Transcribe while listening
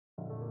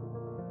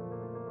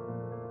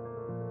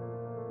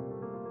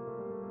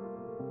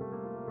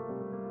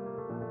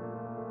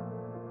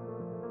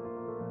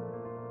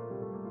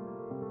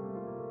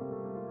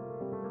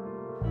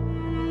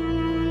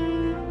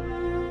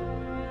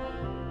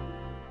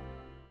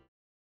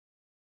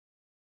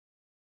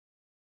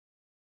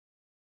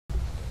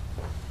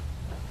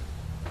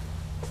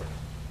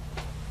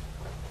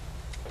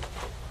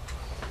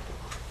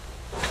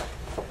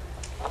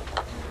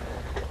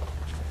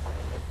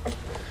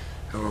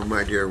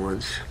my dear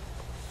ones.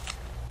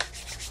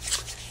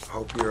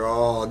 Hope you're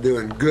all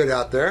doing good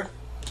out there.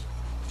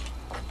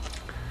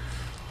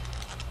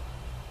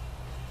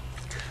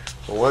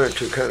 I wanted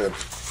to kind of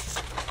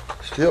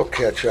still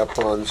catch up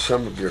on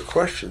some of your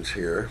questions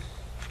here.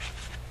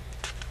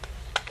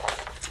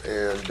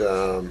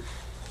 And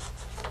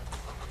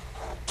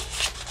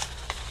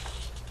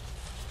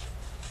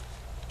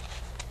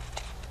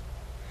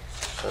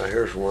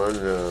here's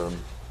one.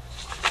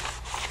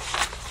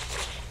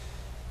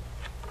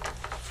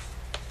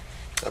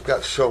 I've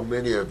got so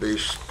many of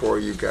these for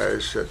you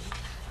guys that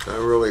I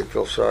really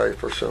feel sorry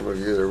for some of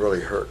you. They're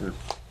really hurting.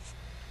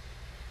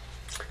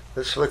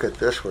 Let's look at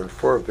this one.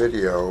 For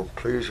video,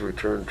 please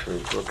return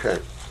to, okay.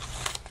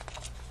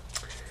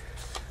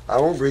 I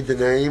won't read the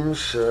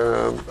names.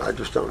 I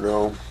just don't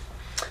know.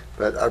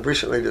 But I've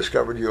recently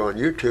discovered you on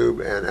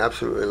YouTube and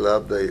absolutely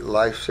love the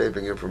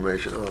life-saving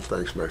information. Oh,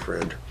 thanks, my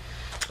friend.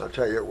 I'll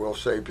tell you, it will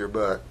save your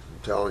butt.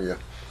 I'm telling you.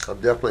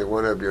 I'm definitely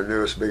one of your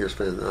newest, biggest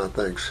fans. Oh,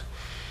 thanks.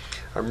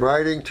 I'm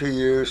writing to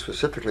you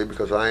specifically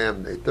because I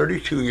am a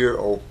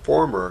 32-year-old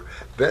former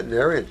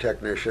veterinarian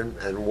technician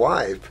and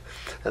wife,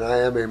 and I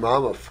am a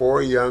mom of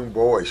 4 young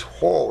boys.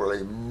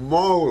 Holy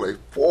moly,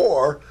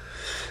 4,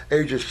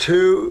 ages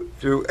 2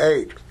 through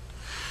 8.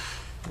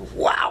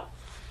 Wow.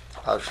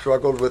 I've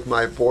struggled with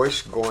my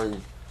voice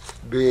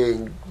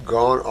being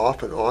gone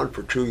off and on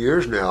for 2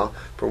 years now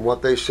from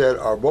what they said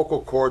are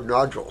vocal cord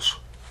nodules.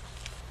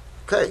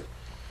 Okay,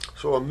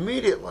 so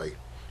immediately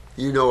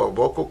you know a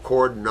vocal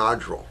cord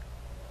nodule.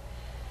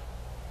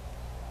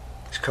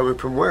 It's coming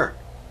from where?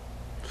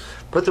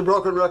 Put the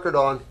broken record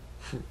on.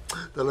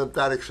 The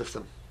lymphatic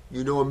system.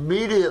 You know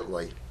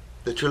immediately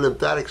that your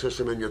lymphatic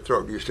system in your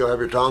throat. You still have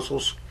your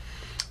tonsils,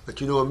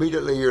 but you know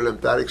immediately your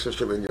lymphatic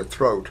system in your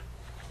throat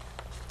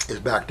is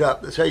backed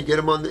up. That's how you get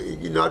them on the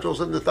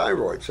nodules in the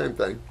thyroid. Same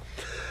thing.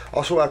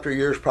 Also, after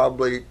years,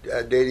 probably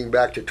dating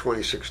back to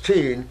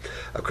 2016,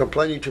 of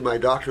complaining to my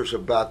doctors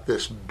about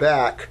this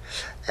back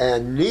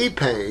and knee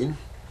pain,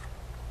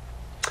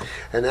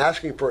 and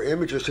asking for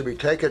images to be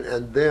taken,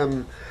 and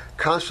them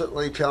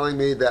constantly telling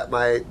me that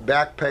my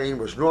back pain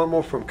was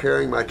normal from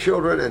carrying my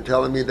children, and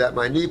telling me that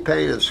my knee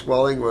pain and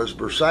swelling was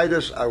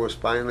bursitis. I was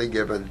finally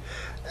given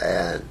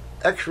an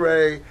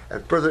X-ray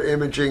and further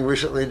imaging,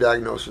 recently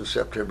diagnosed in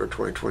September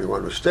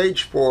 2021 with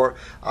stage 4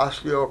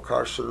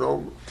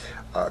 osteocarcinoma,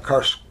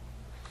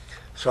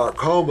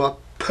 sarcoma.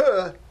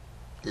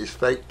 These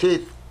fake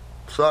teeth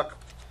suck.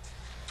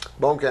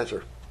 Bone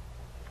cancer.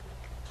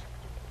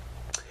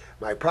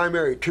 My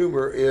primary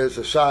tumor is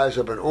the size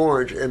of an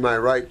orange in my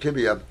right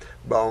tibia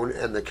bone,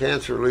 and the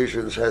cancer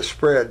lesions has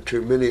spread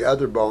to many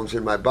other bones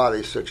in my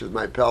body, such as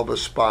my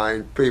pelvis,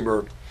 spine,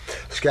 femur,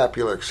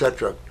 scapula,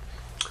 etc.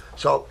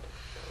 So,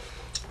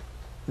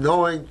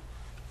 knowing,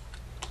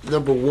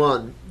 number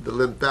one, the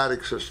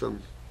lymphatic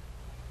system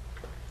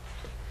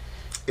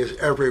is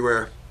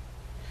everywhere.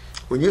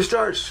 When you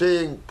start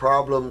seeing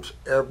problems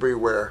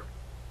everywhere,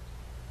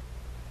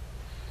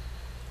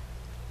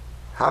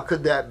 how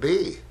could that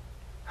be?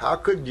 How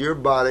could your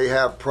body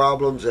have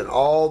problems in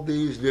all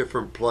these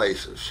different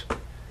places?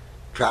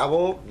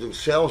 Travel? Do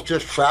cells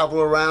just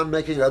travel around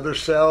making other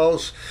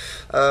cells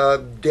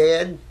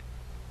dead?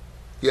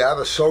 You have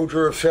a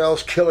soldier of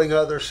cells killing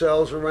other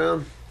cells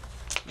around?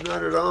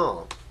 Not at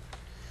all.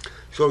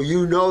 So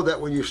you know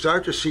that when you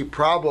start to see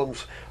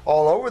problems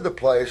all over the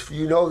place,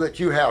 you know that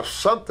you have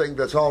something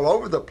that's all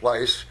over the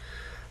place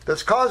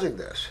that's causing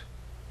this.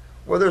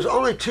 Well, there's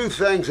only 2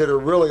 things that are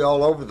really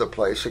all over the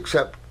place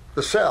except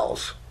the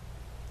cells.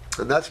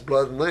 And that's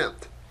blood and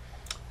lymph.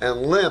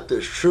 And lymph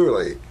is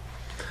truly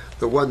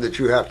the one that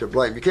you have to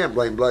blame. You can't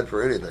blame blood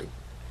for anything.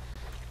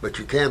 But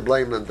you can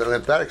blame the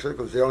lymphatic system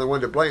because it's the only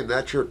one to blame.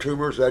 That's your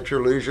tumors, that's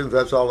your lesions,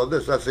 that's all of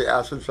this. That's the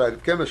acid side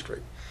of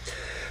chemistry.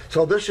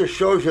 So this just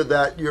shows you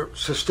that you're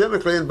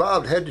systemically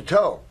involved head to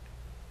toe.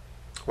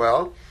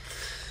 Well,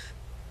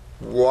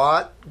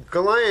 what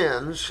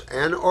glands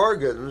and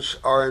organs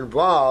are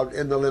involved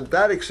in the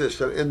lymphatic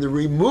system in the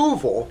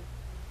removal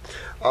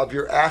of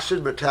your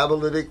acid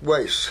metabolitic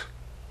waste?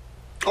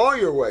 All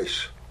your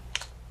waste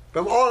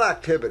from all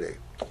activity.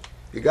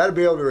 You got to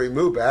be able to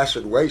remove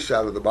acid waste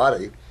out of the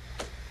body.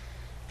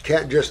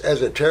 Can't just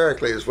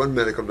esoterically, as one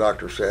medical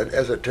doctor said,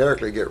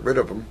 esoterically get rid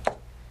of them.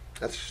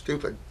 That's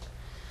stupid.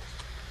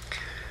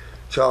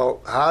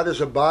 So how does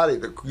a body,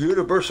 the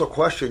universal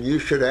question you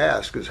should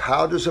ask is,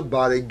 how does a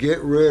body get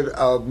rid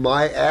of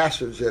my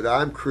acids that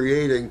I'm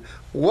creating?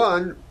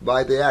 One,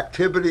 by the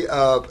activity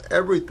of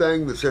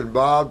everything that's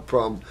involved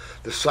from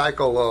the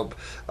cycle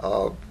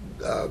of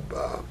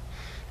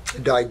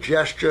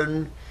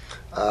digestion,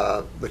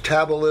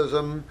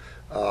 metabolism,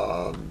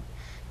 all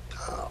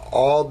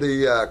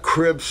the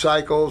Krebs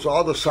cycles,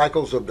 all the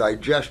cycles of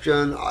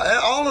digestion,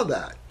 all of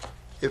that.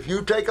 If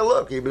you take a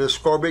look, even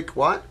ascorbic,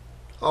 what?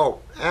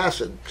 Oh,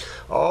 acid.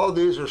 All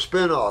these are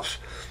spin-offs,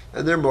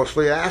 and they're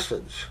mostly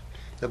acids.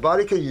 The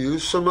body can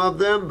use some of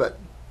them, but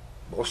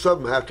most of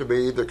them have to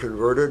be either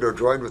converted or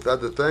joined with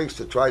other things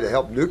to try to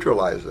help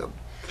neutralize them.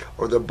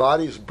 or the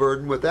body's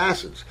burdened with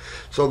acids.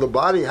 So the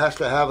body has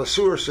to have a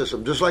sewer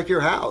system, just like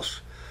your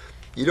house.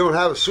 You don't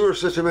have a sewer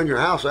system in your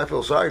house, I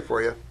feel sorry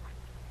for you.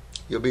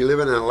 You'll be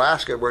living in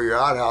Alaska where your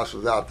outhouse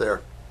is out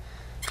there,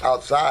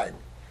 outside,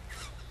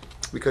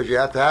 because you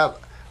have to have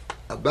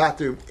a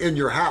bathroom in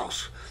your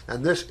house.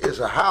 And this is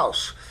a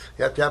house.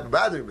 You have to have a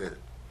bathroom in it.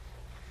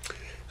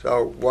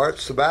 So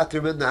what's the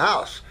bathroom in the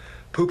house?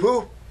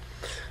 Poo-poo?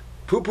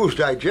 Poo-poo's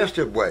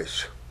digestive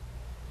waste.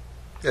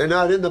 They're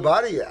not in the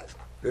body yet.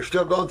 They're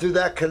still going through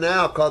that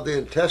canal called the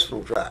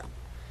intestinal tract,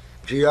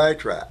 GI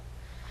tract.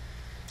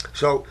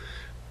 So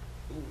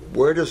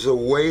where does the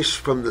waste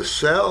from the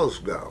cells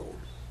go?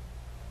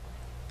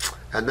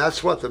 And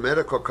that's what the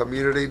medical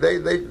community,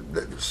 they're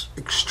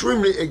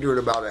extremely ignorant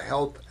about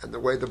health and the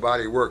way the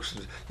body works.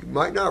 You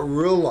might not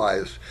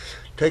realize,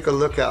 take a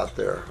look out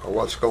there at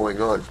what's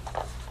going on.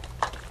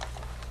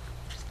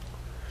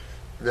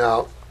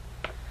 Now,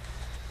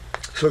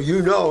 so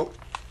you know,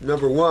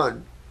 number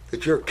one,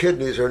 that your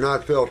kidneys are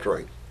not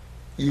filtering.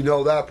 You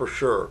know that for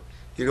sure.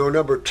 You know,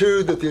 number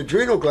two, that the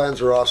adrenal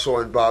glands are also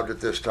involved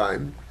at this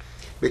time,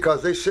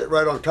 because they sit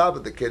right on top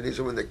of the kidneys,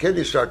 and when the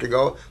kidneys start to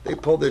go, they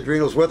pull the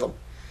adrenals with them.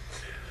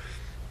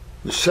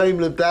 The same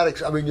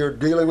lymphatics, I mean, you're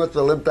dealing with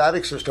the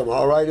lymphatic system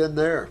all right in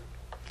there.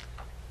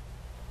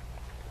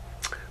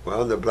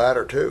 Well, and the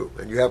bladder too.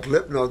 And you have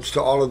lymph nodes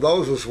to all of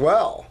those as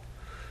well.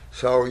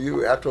 So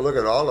you have to look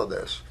at all of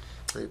this.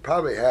 You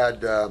probably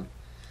had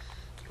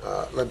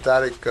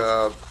lymphatic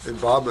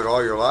involvement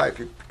all your life.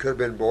 You could have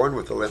been born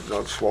with the lymph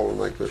nodes swollen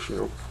like this, you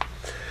know.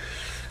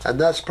 And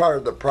that's part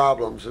of the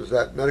problems, is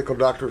that medical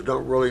doctors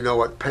don't really know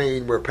where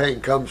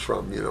pain comes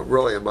from, you know,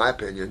 really, in my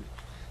opinion.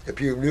 If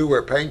you knew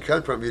where pain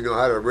comes from, you know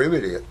how to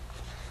remedy it.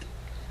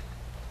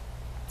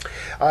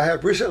 I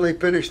have recently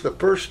finished the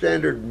first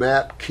standard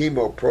MAP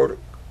chemo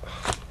protocol.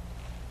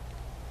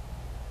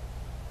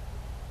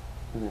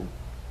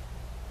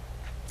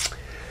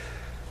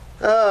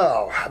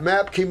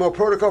 MAP chemo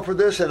protocol for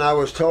this, and I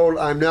was told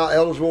I'm now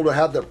eligible to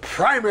have the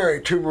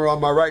primary tumor on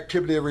my right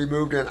tibia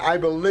removed, and I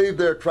believe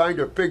they're trying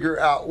to figure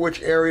out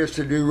which areas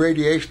to do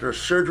radiation or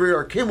surgery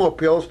or chemo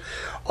pills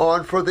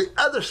on for the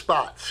other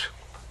spots.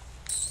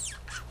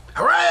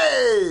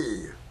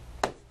 Hooray!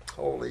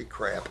 Holy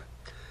crap.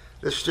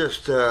 Let's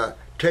just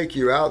take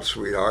you out,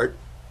 sweetheart.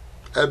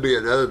 That'd be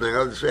another thing.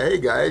 I would say, hey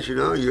guys, you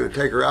know, you're going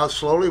to take her out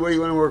slowly? What do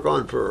you want to work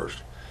on first?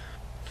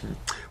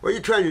 What are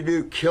you trying to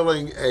do,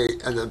 killing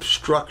an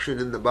obstruction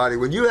in the body?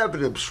 When you have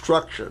an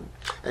obstruction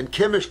and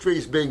chemistry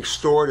is being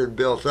stored and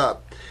built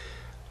up,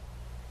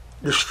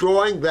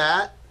 destroying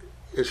that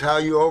is how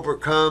you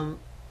overcome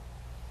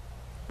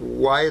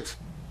why it's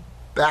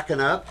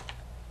backing up.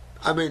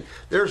 I mean,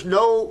 there's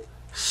no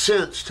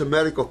sense to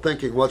medical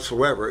thinking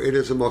whatsoever. It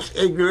is the most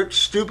ignorant,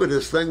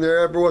 stupidest thing there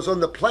ever was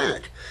on the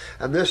planet.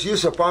 And this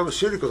use of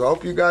pharmaceuticals, I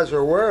hope you guys are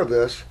aware of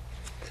this.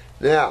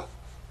 Now,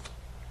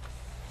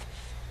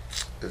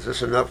 is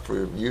this enough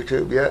for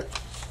YouTube yet?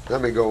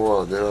 Let me go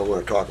on, then I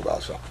want to talk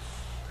about something.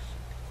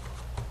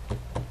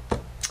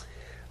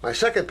 My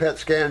second PET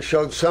scan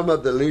showed some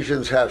of the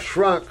lesions have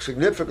shrunk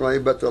significantly,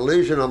 but the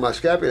lesion on my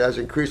scapula has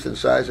increased in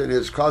size and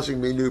is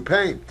causing me new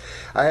pain.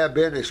 I have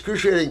been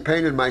excruciating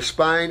pain in my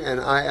spine, and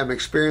I am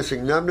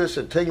experiencing numbness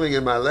and tingling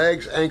in my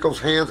legs, ankles,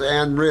 hands,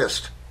 and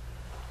wrist.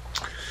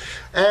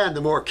 And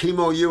the more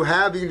chemo you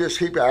have, you can just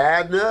keep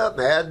adding up,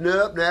 adding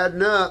up, and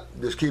adding up.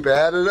 Just keep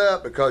adding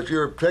up, because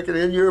you're taking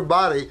in your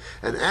body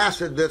an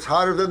acid that's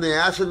hotter than the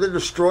acid that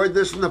destroyed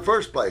this in the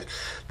first place.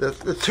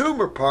 The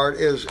tumor part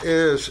is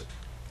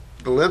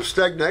the lymph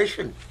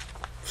stagnation.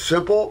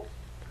 Simple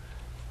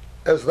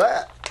as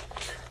that.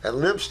 And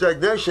lymph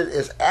stagnation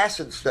is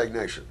acid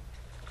stagnation.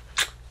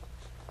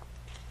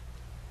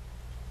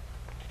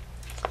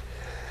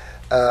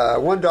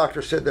 One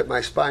doctor said that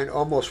my spine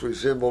almost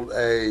resembled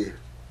a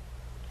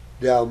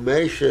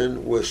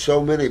Dalmatian with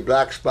so many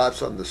black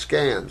spots on the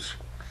scans.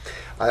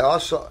 I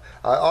also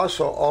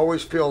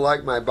always feel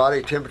like my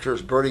body temperature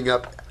is burning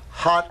up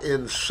hot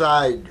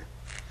inside,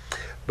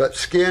 but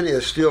skin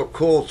is still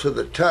cool to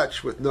the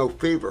touch with no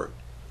fever.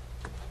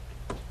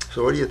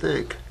 So what do you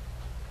think?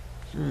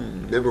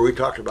 Remember, we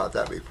talked about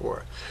that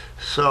before.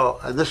 So,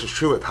 and this is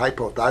true with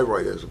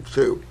hypothyroidism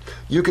too.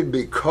 You can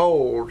be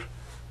cold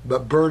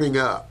but burning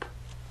up.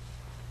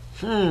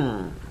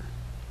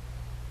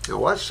 Now,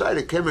 what side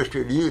of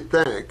chemistry do you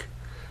think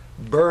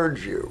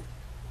burns you?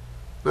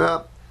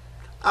 Well,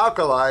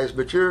 alkalis,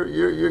 but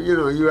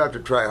you have to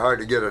try hard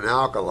to get an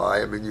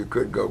alkali. I mean, you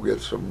could go get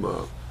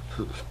some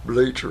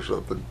bleach or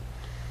something.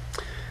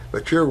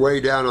 But you're way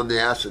down on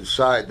the acid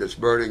side that's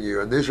burning you.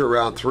 And these are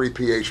around 3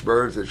 pH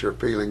burns that you're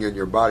feeling in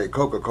your body.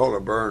 Coca-Cola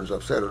burns,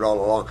 I've said it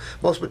all along.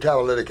 Most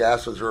metallolytic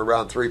acids are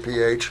around 3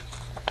 pH,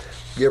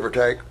 give or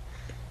take.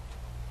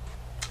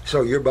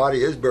 So your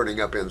body is burning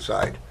up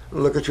inside.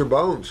 Look at your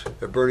bones.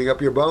 They're burning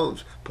up your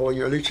bones,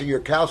 leaching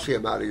your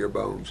calcium out of your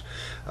bones,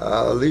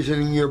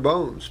 leaching your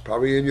bones,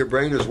 probably in your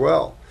brain as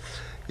well.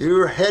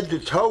 You're head to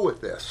toe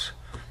with this.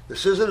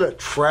 This isn't a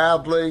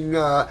traveling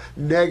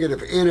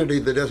negative entity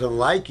that doesn't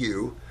like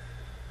you.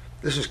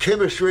 This is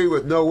chemistry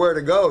with nowhere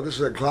to go. This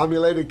is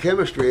agglomerated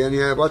chemistry.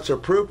 And what's the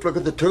proof? Look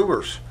at the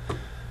tumors.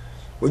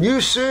 When you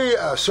see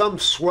some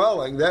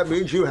swelling, that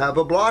means you have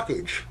a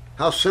blockage.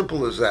 How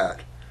simple is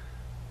that?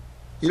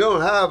 You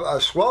don't have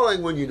a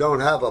swelling when you don't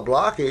have a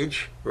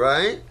blockage,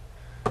 right?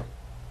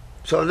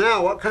 So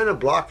now, what kind of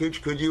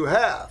blockage could you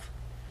have?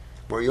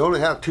 Well, you only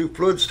have two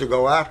fluids to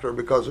go after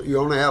because you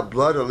only have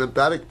blood and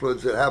lymphatic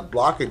fluids that have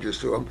blockages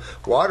to them.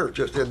 Water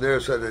just in there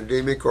is an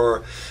endemic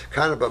or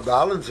kind of a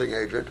balancing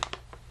agent.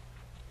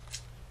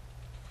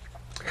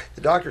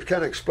 The doctors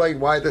can't explain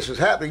why this is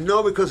happening.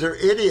 No, because they're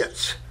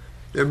idiots.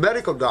 They're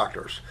medical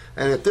doctors.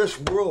 And if this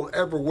world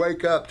ever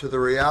wake up to the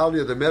reality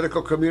of the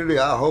medical community,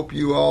 I hope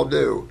you all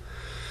do.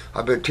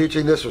 I've been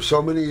teaching this for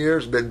so many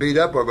years, been beat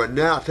up over, but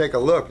now take a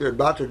look. They're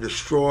about to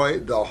destroy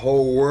the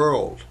whole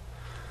world.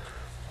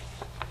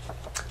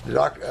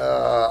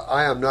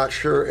 I am not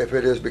sure if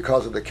it is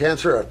because of the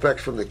cancer or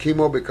effects from the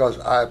chemo, because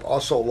I've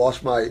also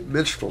lost my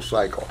menstrual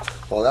cycle.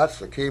 Well, that's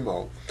the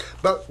chemo.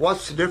 But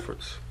what's the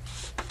difference?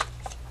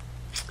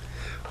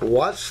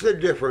 What's the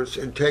difference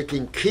in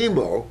taking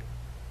chemo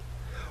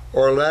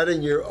or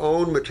letting your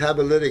own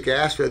metabolic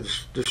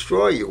acids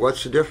destroy you?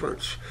 What's the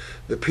difference?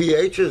 The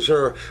pHs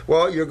are,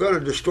 well, you're going to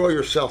destroy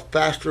yourself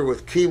faster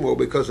with chemo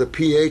because the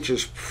pH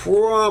is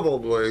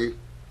probably,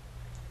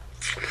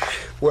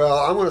 well,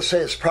 I'm going to say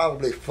it's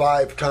probably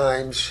 5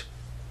 times.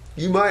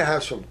 You might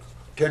have some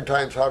 10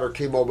 times hotter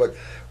chemo, but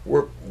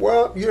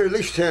you're at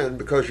least 10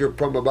 because you're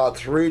from about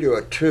 3 to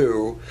a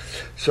 2.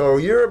 So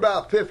you're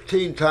about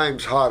 15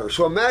 times hotter.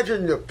 So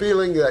imagine the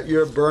feeling that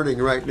you're burning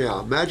right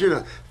now. Imagine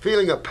a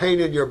feeling of pain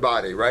in your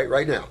body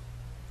right now.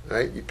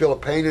 Right? You feel a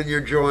pain in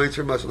your joints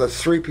or muscles.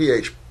 That's 3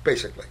 pH,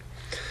 basically.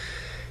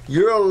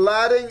 You're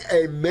letting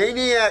a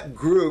maniac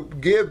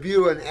group give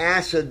you an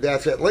acid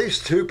that's at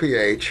least 2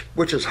 pH,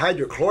 which is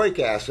hydrochloric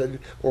acid,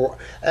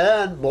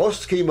 and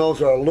most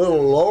chemos are a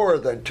little lower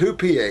than 2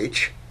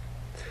 pH.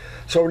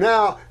 So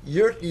now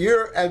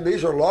and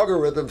these are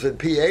logarithms in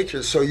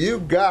pHs, so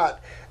you've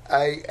got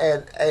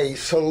a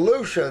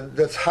solution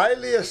that's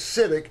highly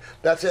acidic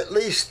that's at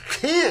least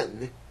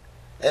 10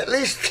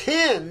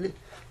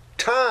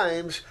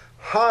 times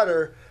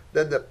hotter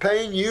than the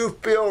pain you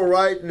feel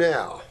right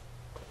now.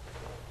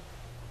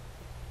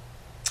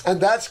 And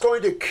that's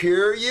going to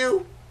cure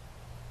you?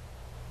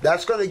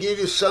 That's going to give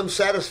you some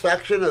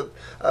satisfaction of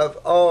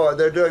oh,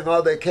 they're doing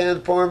all they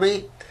can for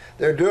me?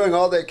 They're doing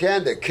all they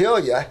can to kill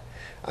you.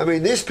 I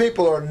mean, these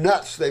people are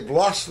nuts. They've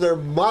lost their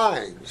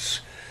minds.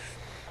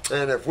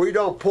 And if we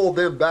don't pull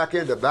them back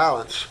into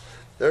balance,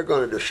 they're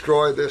going to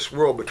destroy this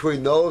world.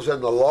 Between those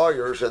and the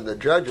lawyers and the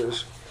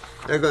judges,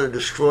 they're going to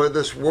destroy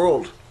this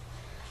world.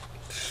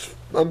 It's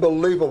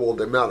unbelievable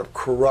the amount of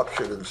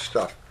corruption and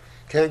stuff.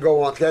 Can't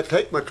go on. Can't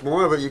take much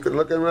more of it. You can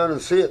look around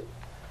and see it.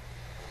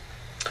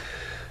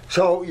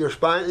 So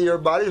your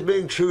body's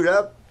being chewed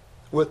up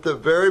with the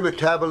very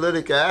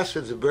metabolic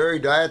acids, the very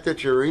diet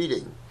that you're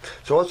eating.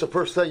 So what's the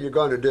first thing you're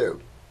going to do?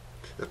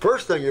 The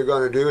first thing you're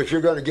going to do is you're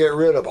going to get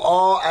rid of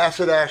all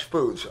acid-ash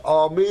foods,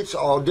 all meats,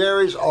 all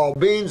dairies, all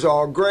beans,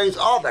 all grains,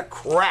 all the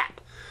crap.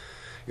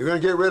 You're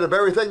going to get rid of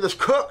everything that's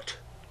cooked,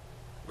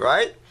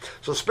 right?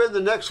 So spend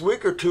the next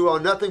week or two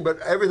on nothing but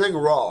everything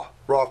raw.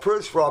 Raw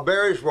fruits, raw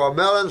berries, raw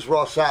melons,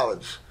 raw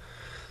salads.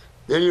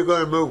 Then you're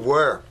going to move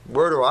where?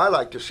 Where do I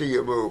like to see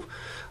you move?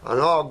 An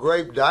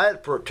all-grape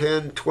diet for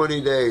 10,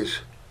 20 days.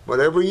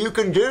 Whatever you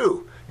can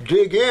do.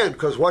 Dig in,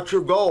 because what's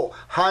your goal?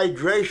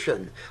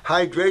 Hydration.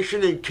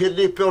 Hydration and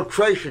kidney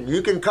filtration.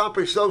 You can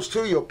accomplish those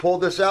two. You'll pull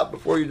this out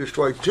before you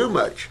destroy too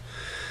much.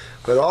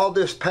 But all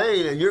this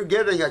pain, and you're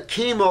getting a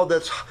chemo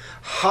that's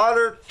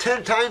hotter,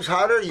 10 times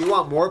hotter. You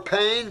want more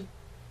pain?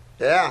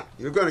 Yeah,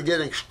 you're going to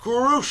get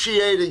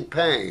excruciating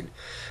pain.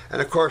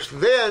 And of course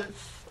then,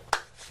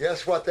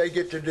 guess what they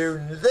get to do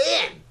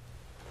then?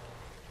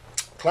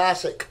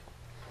 Classic.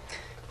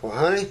 Well,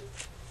 honey,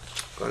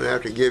 going to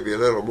have to give you a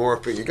little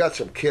morphine. You got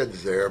some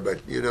kids there, but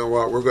you know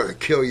what? We're going to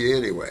kill you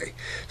anyway.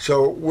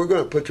 So we're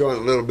going to put you on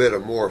a little bit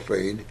of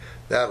morphine.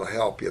 That'll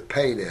help your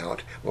pain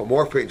out. Well,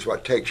 morphine's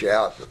what takes you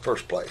out in the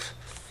first place.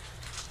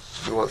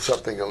 You want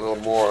something a little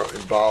more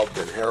involved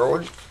than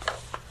heroin?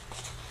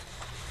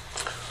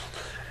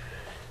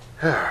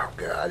 Oh,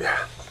 God.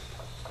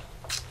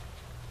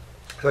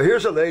 So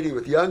here's a lady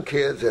with young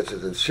kids that's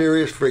in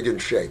serious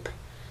friggin' shape,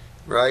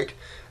 right?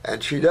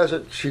 And she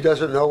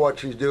doesn't know what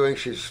she's doing.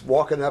 She's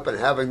walking up and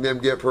having them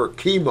give her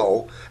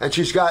chemo, and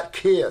she's got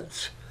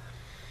kids.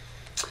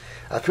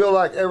 I feel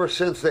like ever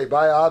since they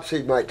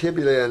biopsied my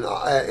tibia in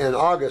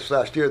August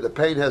last year, the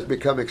pain has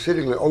become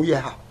exceedingly, oh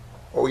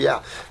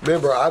yeah.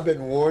 Remember, I've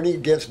been warning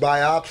against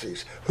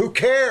biopsies. Who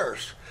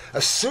cares?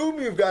 Assume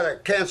you've got a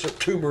cancer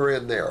tumor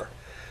in there.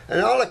 And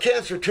all a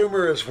cancer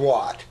tumor is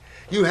what?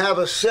 You have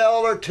a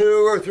cell or 2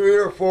 or 3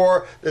 or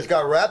 4 that's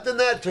got wrapped in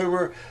that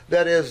tumor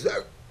that is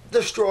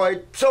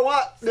destroyed. So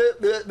what?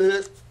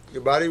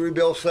 Your body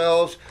rebuilds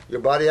cells. Your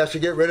body has to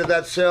get rid of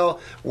that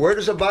cell. Where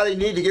does the body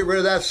need to get rid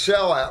of that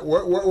cell at?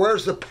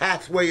 Where's the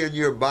pathway in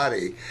your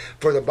body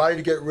for the body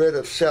to get rid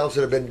of cells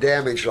that have been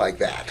damaged like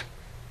that?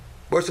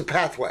 Where's the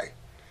pathway?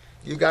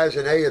 You guys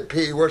in A and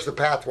P, where's the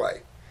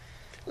pathway?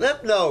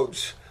 Lymph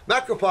nodes,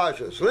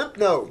 macrophages, lymph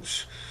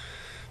nodes.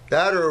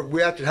 That, or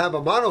we have to have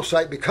a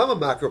monocyte become a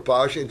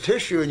macrophage in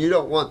tissue, and you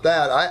don't want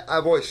that.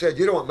 I've always said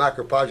you don't want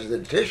macrophages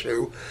in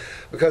tissue,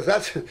 because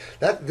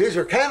these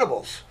are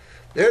cannibals.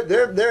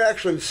 They're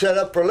actually set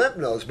up for lymph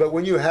nodes. But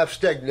when you have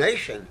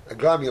stagnation,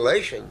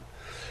 agglomulation,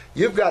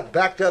 you've got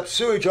backed up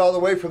sewage all the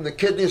way from the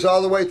kidneys,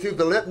 all the way through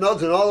the lymph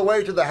nodes, and all the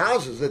way to the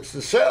houses. It's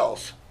the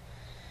cells.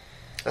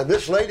 And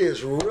this lady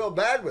is real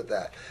bad with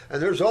that.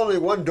 And there's only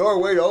one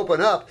doorway to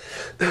open up.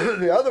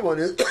 The other one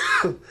is,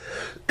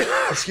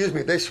 excuse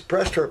me, they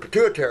suppressed her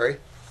pituitary.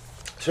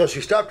 So she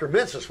stopped her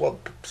menses. Well,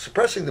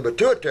 suppressing the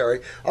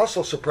pituitary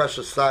also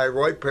suppresses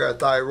thyroid,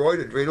 parathyroid,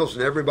 adrenals,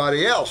 and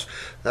everybody else.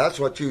 That's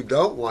what you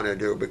don't want to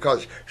do,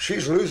 because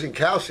she's losing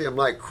calcium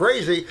like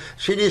crazy.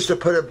 She needs to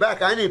put it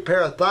back. I need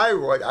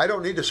parathyroid. I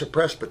don't need to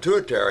suppress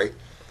pituitary.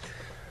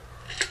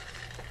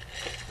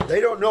 They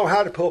don't know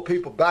how to pull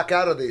people back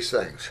out of these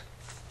things.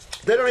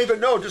 They don't even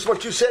know just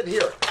what you said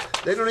here.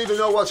 They don't even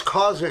know what's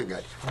causing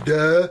it.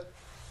 Duh.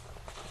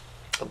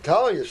 I'm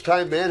telling you, it's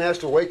time man has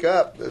to wake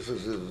up. This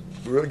is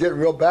really getting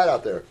real bad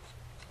out there.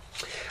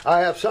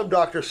 I have some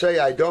doctors say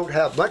I don't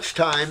have much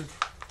time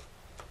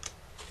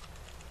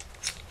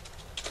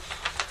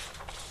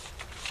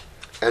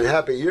and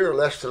have a year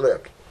less to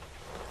live.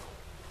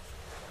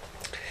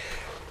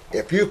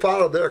 If you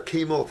follow their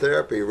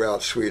chemotherapy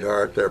route,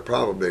 sweetheart, they're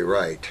probably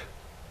right.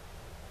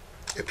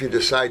 If you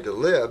decide to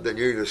live, then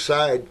you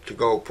decide to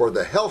go for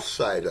the health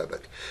side of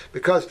it.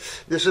 Because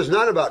this is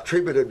not about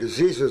treatment of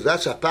diseases.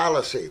 That's a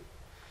fallacy.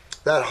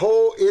 That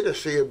whole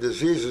idiocy of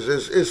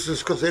diseases is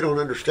just because they don't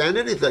understand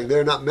anything.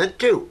 They're not meant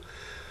to.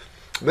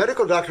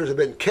 Medical doctors have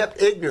been kept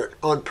ignorant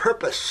on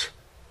purpose.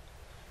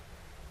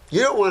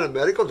 You don't want a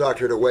medical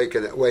doctor to wake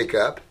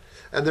up.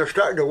 And they're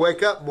starting to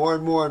wake up more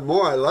and more and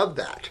more. I love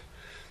that.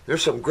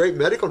 There's some great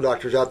medical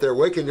doctors out there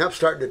waking up,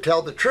 starting to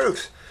tell the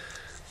truth.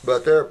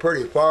 But they're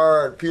pretty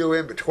far and few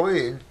in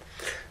between.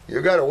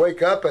 You've got to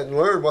wake up and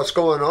learn what's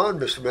going on,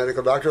 Mr.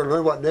 Medical Doctor, and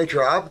learn what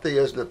naturopathy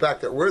is, and the fact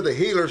that we're the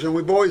healers, and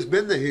we've always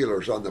been the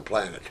healers on the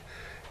planet.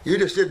 You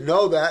just didn't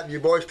know that, and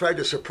you've always tried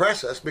to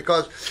suppress us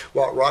because,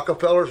 well,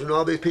 Rockefellers and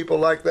all these people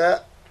like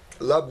that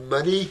love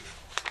money.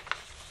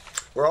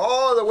 We're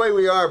all the way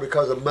we are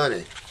because of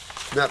money.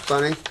 Isn't that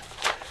funny?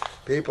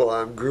 People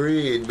on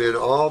greed, man,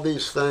 all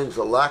these things,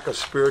 the lack of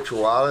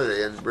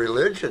spirituality and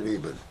religion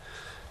even.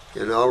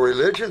 You know,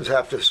 religions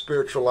have to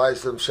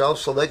spiritualize themselves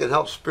so they can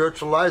help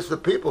spiritualize the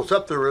people. It's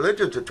up to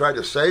religions to try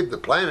to save the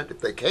planet if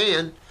they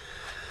can.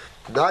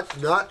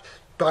 Not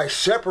by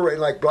separating,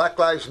 like Black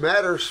Lives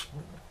Matter,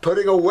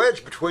 putting a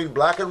wedge between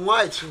black and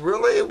whites.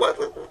 Really? What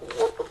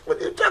are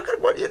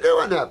you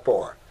doing that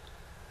for?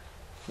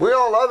 We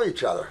all love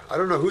each other. I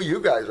don't know who you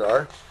guys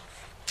are.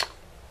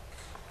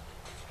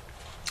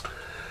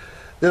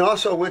 Then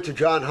also went to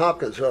Johns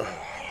Hopkins.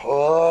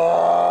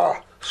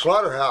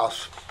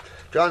 Slaughterhouse.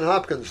 Johns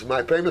Hopkins,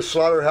 my famous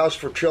slaughterhouse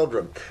for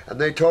children. And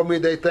they told me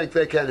they think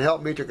they can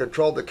help me to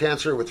control the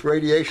cancer with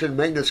radiation,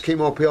 maintenance,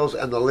 chemo pills,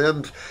 and the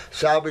limbs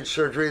salvage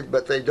surgery,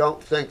 but they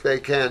don't think they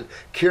can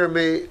cure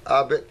me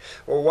of it.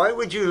 Well, why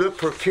would you look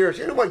for cures?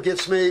 You know what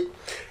gets me?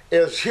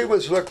 Is I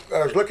was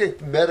looking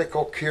for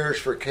medical cures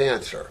for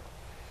cancer.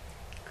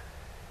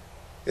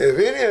 If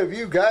any of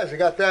you guys have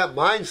got that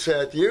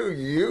mindset,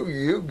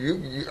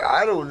 you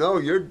I don't know,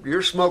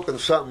 you're smoking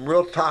something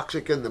real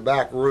toxic in the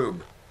back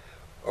room.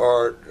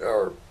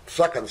 Or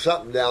sucking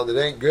something down that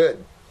ain't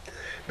good,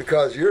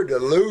 because you're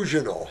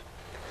delusional.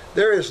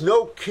 There is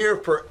no cure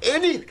for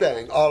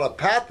anything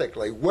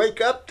allopathically. Wake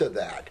up to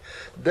that.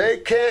 They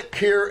can't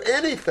cure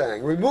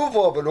anything.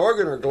 Removal of an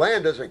organ or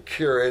gland doesn't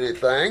cure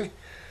anything.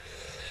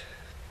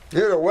 You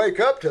got to wake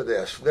up to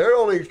this. They're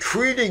only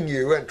treating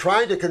you and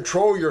trying to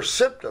control your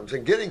symptoms,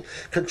 and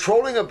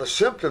controlling of a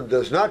symptom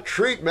does not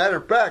treat. Matter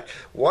of fact,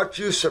 what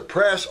you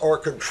suppress or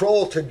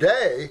control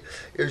today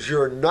is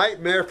your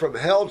nightmare from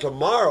hell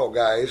tomorrow,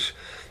 guys.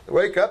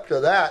 Wake up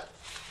to that.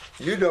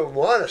 You don't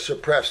want to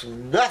suppress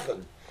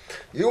nothing.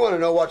 You want to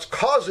know what's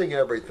causing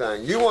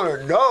everything. You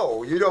want to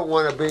know. You don't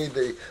want to be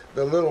the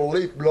little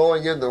leaf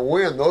blowing in the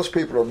wind. Those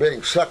people are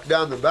being sucked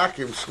down the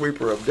vacuum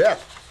sweeper of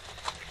death.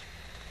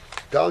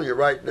 I'm telling you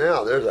right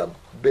now, there's a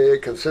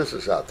big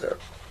consensus out there.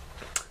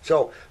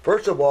 So,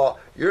 first of all,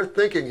 your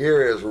thinking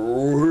here is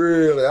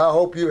really, I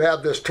hope you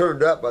have this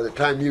turned up by the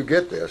time you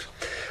get this.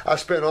 I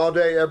spent all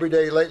day, every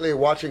day lately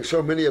watching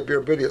so many of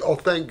your videos. Oh,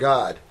 thank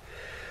God.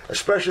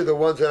 Especially the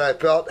ones that I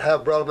felt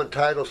have relevant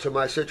titles to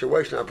my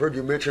situation. I've heard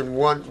you mention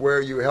one where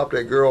you helped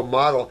a girl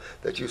model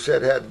that you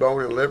said had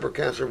bone and liver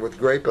cancer with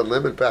grape and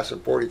lemon fast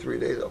in 43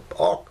 days.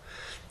 Oh,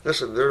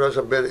 listen, there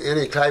hasn't been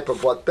any type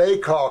of what they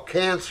call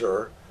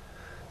cancer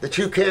that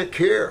you can't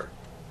cure.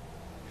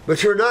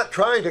 But you're not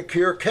trying to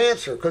cure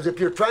cancer, because if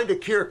you're trying to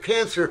cure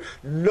cancer,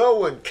 no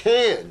one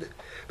can,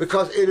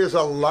 because it is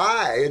a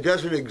lie. It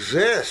doesn't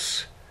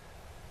exist.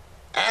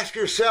 Ask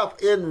yourself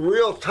in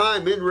real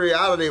time, in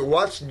reality,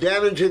 what's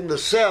damaging the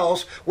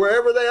cells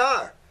wherever they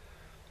are.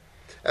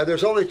 And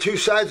there's only two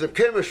sides of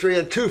chemistry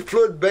and two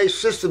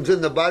fluid-based systems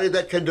in the body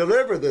that can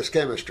deliver this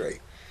chemistry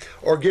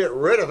or get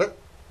rid of it.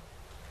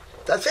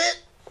 That's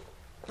it.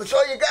 That's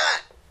all you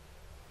got.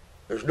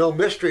 There's no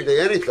mystery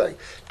to anything.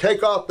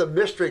 Take off the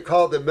mystery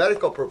called the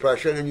medical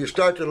profession and you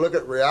start to look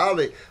at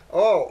reality.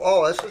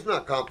 Oh, this is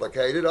not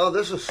complicated. Oh,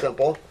 this is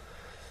simple.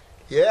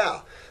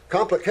 Yeah,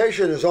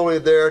 complication is only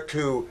there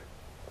to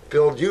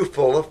fill you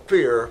full of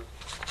fear.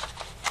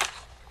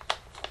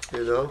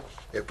 You know,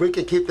 if we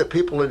can keep the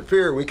people in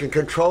fear, we can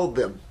control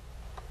them.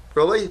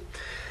 Really?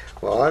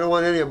 Well, I don't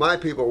want any of my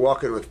people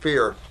walking with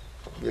fear.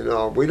 You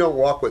know, we don't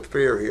walk with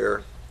fear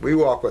here. We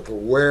walk with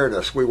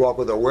awareness. We walk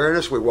with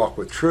awareness. We walk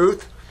with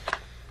truth.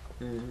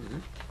 Mm-hmm.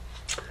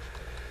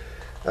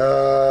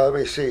 Let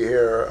me see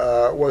here.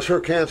 Was her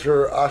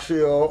cancer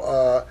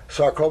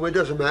osteosarcoma? It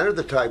doesn't matter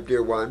the type,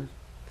 dear one.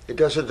 It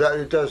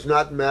does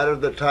not matter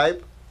the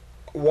type.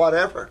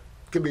 Whatever.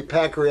 It can be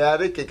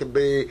pancreatic. It can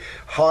be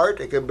heart.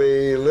 It can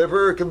be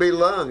liver. It can be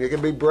lung. It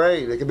can be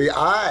brain. It can be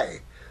eye.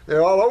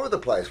 They're all over the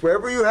place.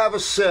 Wherever you have a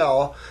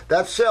cell,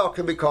 that cell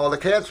can be called a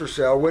cancer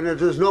cell when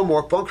it is no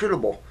more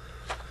functionable.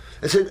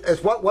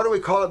 It's what do we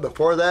call it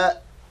before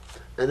that?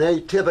 An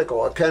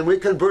atypical. Can we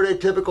convert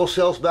atypical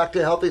cells back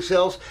to healthy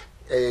cells?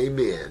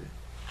 Amen.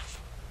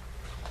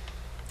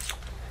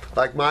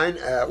 Like mine,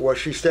 was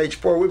she stage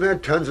 4? We've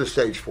had tons of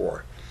stage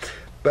 4.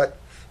 But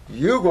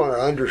you're going to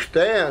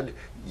understand,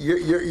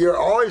 you're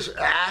always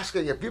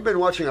asking, if you've been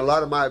watching a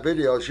lot of my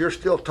videos, you're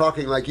still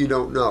talking like you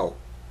don't know.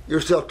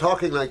 You're still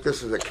talking like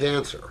this is a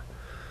cancer.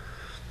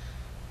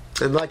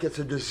 And like it's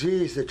a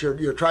disease that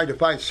you're trying to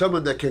find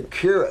someone that can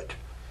cure it.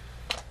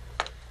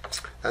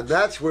 And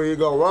that's where you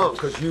go wrong,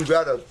 because you've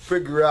got to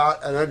figure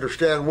out and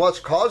understand what's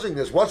causing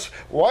this.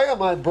 Why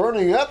am I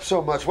burning up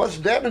so much? What's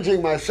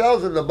damaging my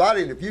cells in the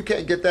body? And if you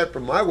can't get that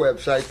from my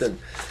website, then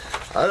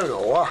I don't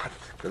know what,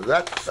 because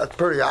that's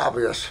pretty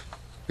obvious.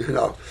 You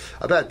know,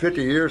 I've had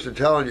 50 years of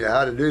telling you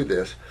how to do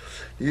this.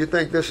 Do you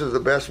think this is the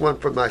best one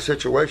for my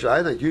situation?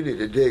 I think you need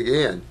to dig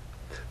in.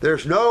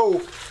 There's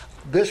no,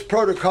 this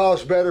protocol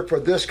is better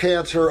for this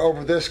cancer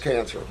over this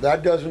cancer.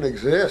 That doesn't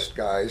exist,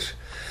 guys.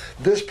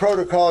 This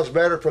protocol is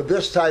better for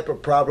this type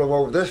of problem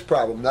over this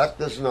problem. That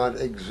does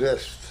not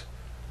exist.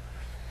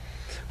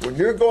 When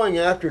you're going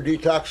after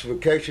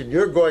detoxification,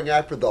 you're going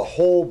after the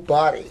whole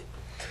body.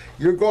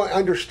 You're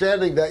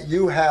understanding that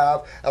you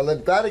have a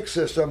lymphatic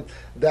system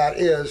that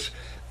is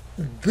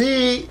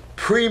the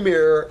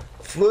premier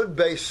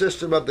fluid-based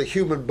system of the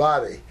human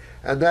body,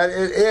 and that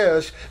it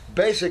is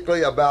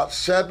basically about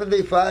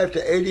 75 to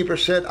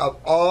 80% of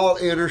all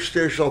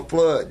interstitial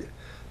fluid.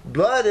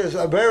 Blood is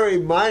a very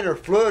minor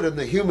fluid in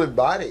the human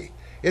body.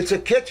 It's a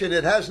kitchen.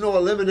 It has no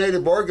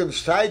eliminative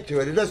organs tied to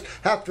it. It doesn't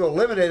have to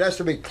eliminate. It has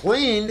to be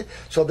cleaned.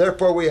 So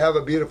therefore we have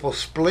a beautiful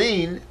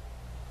spleen.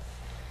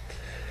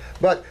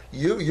 But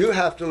you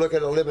have to look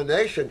at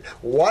elimination.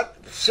 What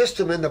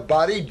system in the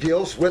body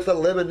deals with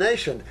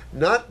elimination?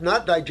 Not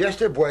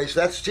digestive waste.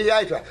 That's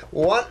GI tract.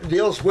 What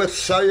deals with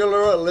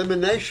cellular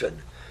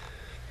elimination?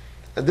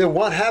 And then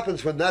what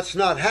happens when that's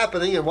not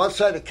happening, and what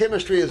side of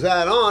chemistry is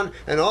that on,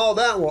 and all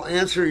that will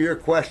answer your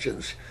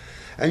questions.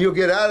 And you'll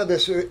get out of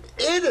this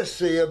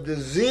idiocy of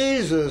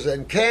diseases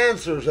and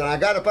cancers, and I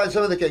got to find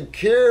someone that can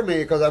cure me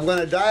because I'm going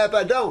to die if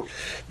I don't.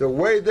 The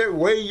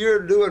way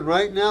you're doing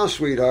right now,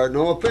 sweetheart,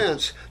 no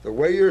offense, the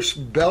way you're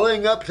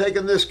bellying up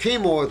taking this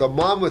chemo with a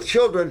mom with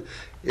children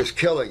is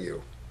killing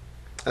you.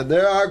 And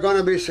they are going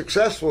to be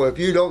successful if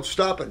you don't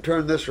stop and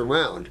turn this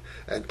around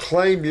and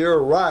claim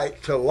your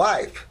right to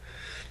life.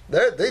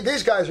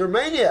 These guys are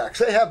maniacs.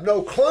 They have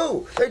no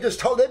clue. They've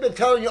been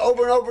telling you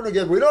over and over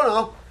again, we don't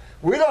know,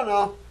 we don't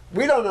know,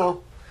 we don't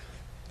know.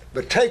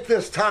 But take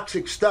this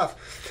toxic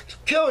stuff.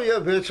 Kill you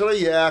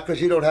eventually, yeah,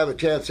 because you don't have a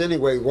chance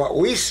anyway, what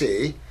we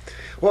see.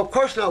 Well, of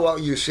course not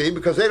what you see,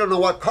 because they don't know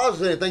what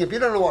causes anything. If you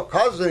don't know what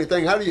causes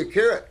anything, how do you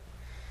cure it?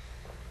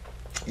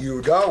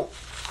 You don't.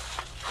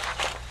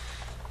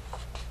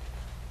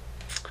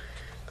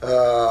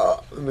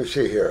 Let me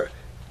see here.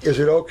 Is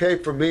it okay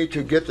for me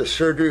to get the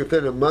surgery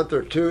within a month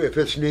or two if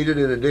it's needed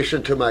in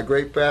addition to my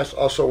great fast?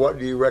 Also, what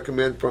do you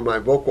recommend for my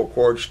vocal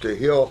cords to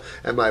heal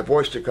and my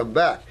voice to come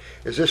back?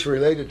 Is this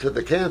related to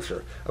the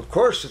cancer? Of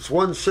course, it's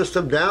one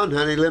system down,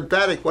 honey.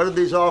 Lymphatic. What are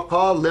these all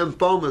called?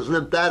 Lymphomas.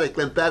 Lymphatic.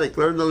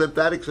 Learn the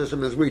lymphatic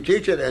system as we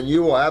teach it, and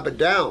you will have it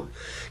down.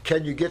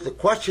 The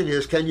question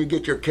is, can you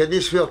get your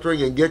kidneys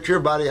filtering and get your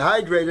body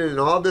hydrated and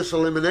all this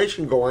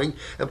elimination going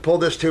and pull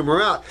this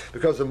tumor out?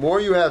 Because the more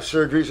you have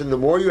surgeries and the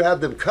more you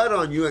have them cut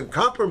on you and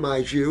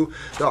compromise you,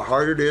 the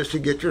harder it is to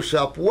get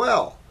yourself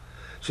well.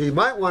 So you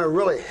might want to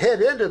really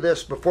head into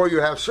this before you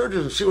have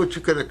surgeries and see what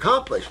you can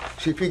accomplish.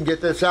 See if you can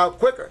get this out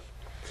quicker.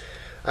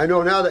 I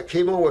know now that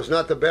chemo was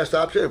not the best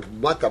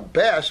option, not the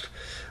best.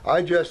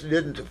 I just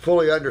didn't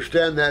fully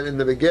understand that in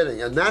the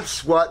beginning. And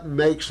that's what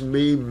makes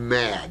me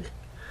mad,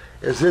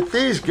 is that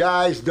these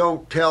guys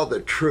don't tell the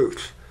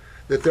truth,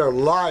 that they're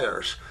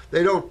liars.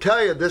 They don't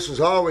tell you this is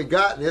all we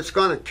got and it's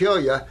going to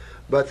kill you,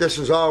 but this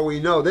is all we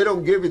know. They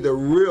don't give you the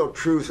real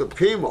truth of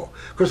chemo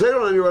because they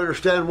don't even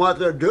understand what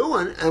they're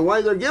doing and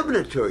why they're giving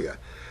it to you.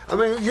 I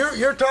mean,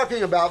 you're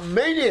talking about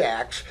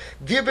maniacs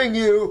giving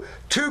you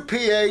 2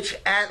 pH,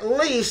 at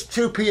least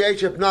 2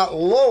 pH, if not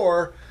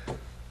lower,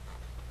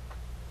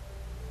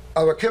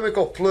 of a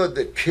chemical fluid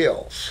that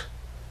kills.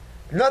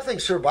 Nothing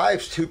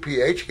survives 2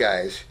 pH,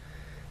 guys.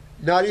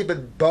 Not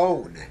even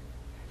bone.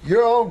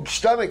 Your own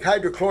stomach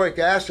hydrochloric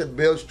acid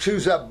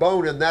chews up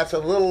bone, and that's a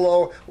little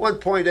low,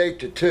 1.8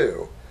 to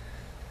 2.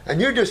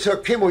 And you just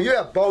took chemo, you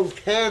have bone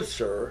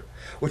cancer,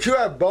 which you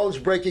have bones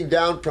breaking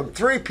down from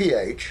 3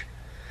 pH.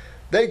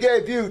 They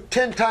gave you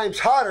 10 times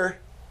hotter,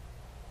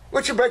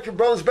 which will break your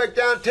bones back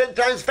down 10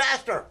 times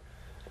faster.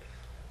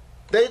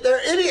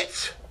 They're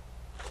idiots.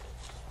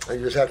 And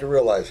you just have to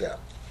realize that,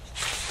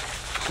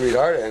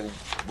 sweetheart, and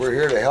we're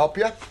here to help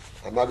you.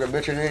 I'm not going to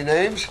mention any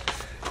names.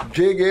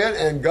 Dig in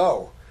and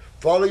go.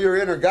 Follow your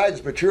inner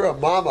guidance, but you're a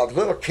mom of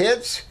little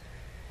kids.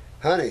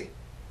 Honey,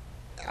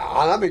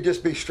 let me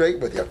just be straight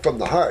with you from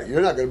the heart.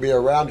 You're not going to be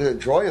around to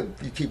enjoy them.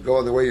 You keep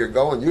going the way you're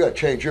going. You got to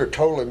change your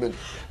total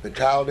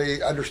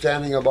mentality,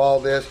 understanding of all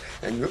this,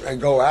 and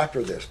go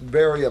after this.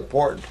 Very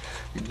important.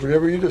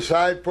 Whenever you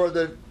decide for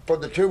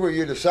the tumor,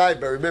 you decide,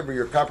 but remember,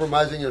 you're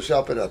compromising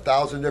yourself in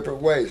 1,000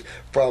 different ways,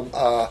 from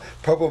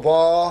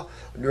propofol,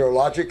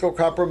 neurological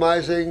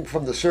compromising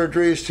from the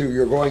surgeries, to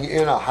you're going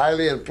in a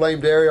highly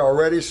inflamed area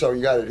already, so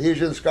you got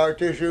adhesion, scar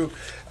tissue.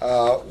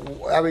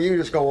 I mean, you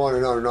just go on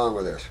and on and on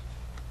with this.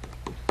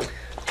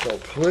 So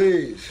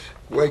please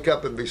wake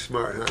up and be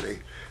smart, honey,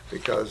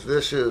 because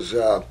this is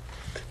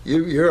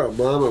you're a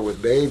mama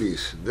with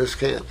babies. This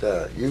can't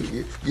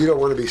you don't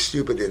want to be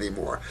stupid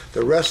anymore.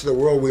 The rest of the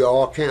world, we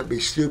all can't be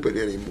stupid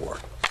anymore.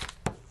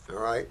 All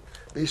right,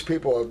 these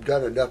people have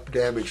done enough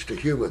damage to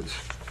humans.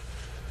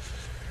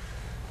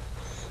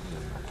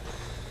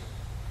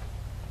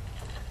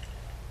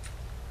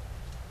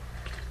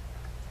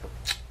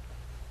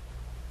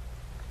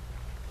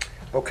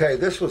 Okay,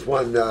 this was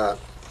one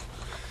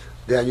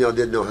Danielle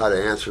didn't know how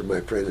to answer,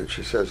 my friend, and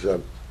she says,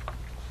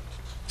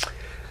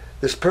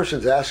 this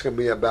person's asking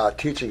me about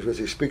teachings, which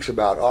he speaks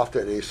about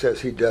often, and he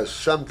says he does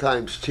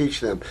sometimes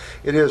teach them.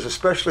 It is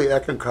especially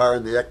Eckankar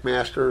and the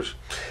Eckmasters.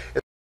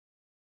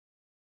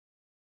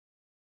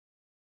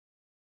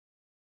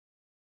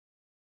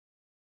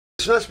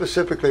 It's not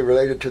specifically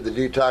related to the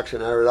detox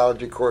and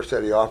iridology course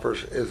that he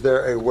offers. Is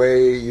there a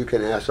way you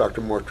can ask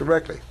Dr. Morse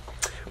directly?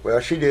 Well,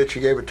 she did.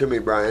 She gave it to me,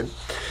 Brian.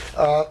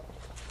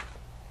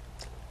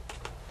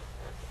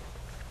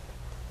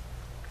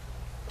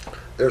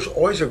 There's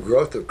always a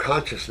growth of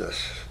consciousness.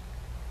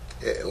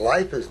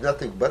 Life is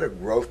nothing but a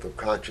growth of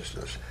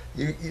consciousness.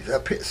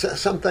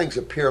 Some things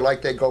appear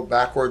like they go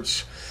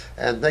backwards,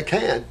 and they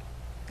can,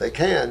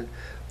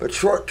 but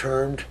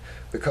short-termed,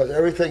 because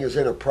everything is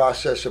in a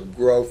process of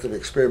growth and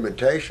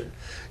experimentation.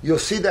 You'll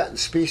see that in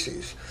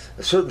species.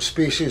 A certain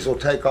species will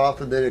take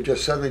off, and then it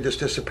just suddenly just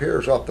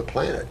disappears off the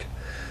planet.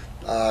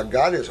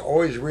 God is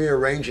always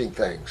rearranging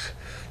things,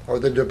 or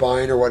the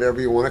divine, or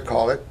whatever you want to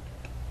call it.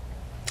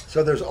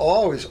 So there's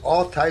always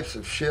all types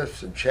of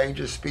shifts and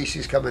changes,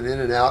 species coming in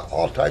and out,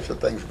 all types of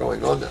things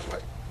going on that way.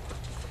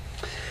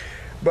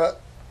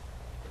 But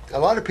a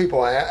lot of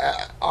people are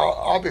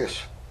obvious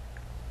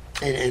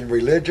in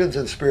religions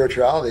and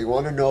spirituality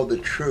want to know the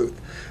truth.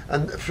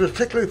 And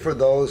particularly for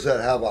those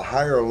that have a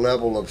higher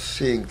level of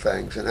seeing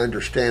things and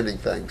understanding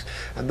things.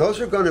 And those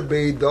are going to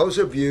be those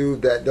of you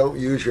that don't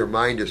use your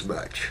mind as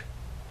much.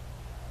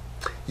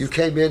 You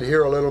came in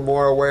here a little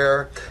more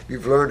aware.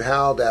 You've learned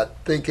how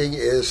that thinking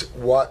is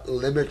what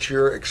limits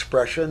your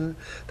expression,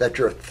 that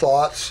your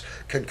thoughts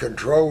can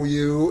control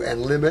you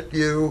and limit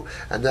you,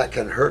 and that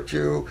can hurt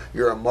you.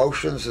 Your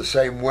emotions the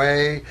same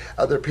way.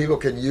 Other people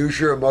can use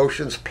your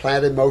emotions,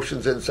 plant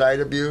emotions inside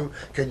of you,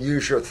 can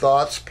use your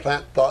thoughts,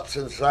 plant thoughts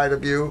inside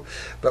of you.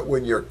 But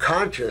when you're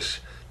conscious,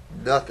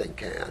 nothing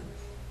can.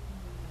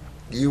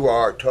 You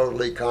are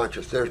totally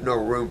conscious. There's no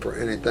room for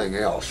anything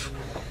else.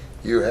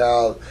 You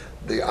have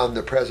the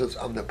omnipresence,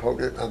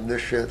 omnipotent,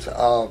 omniscience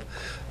of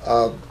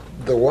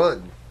the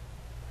One.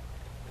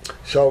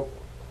 So,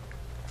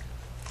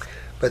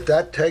 but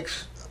that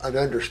takes an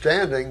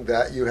understanding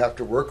that you have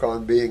to work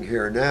on being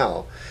here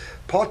now.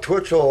 Paul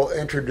Twitchell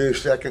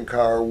introduced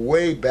Eckankar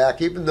way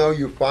back, even though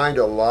you find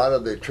a lot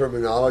of the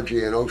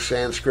terminology in old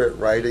Sanskrit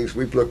writings.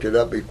 We've looked it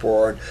up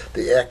before, and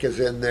the Ek is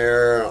in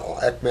there,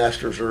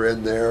 Eckmasters are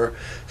in there.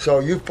 So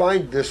you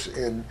find this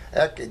in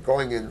Ek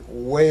going in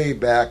way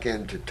back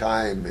into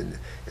time in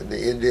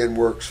the Indian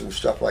works and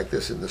stuff like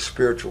this, in the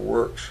spiritual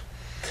works.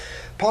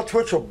 Paul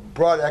Twitchell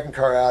brought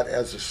Eckankar out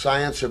as a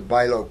science of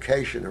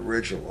bilocation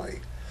originally,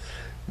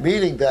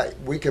 meaning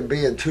that we can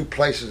be in two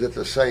places at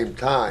the same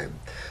time.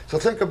 So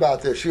think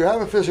about this. You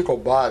have a physical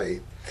body,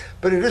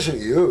 but it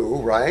isn't you,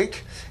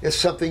 right? It's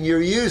something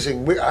you're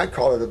using. I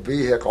call it a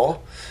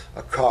vehicle,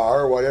 a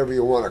car, or whatever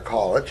you want to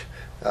call it,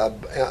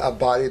 a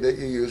body that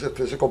you use, a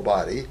physical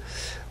body.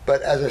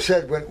 But as I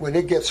said, when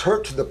it gets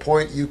hurt to the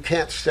point you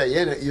can't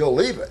stay in it, you'll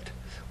leave it.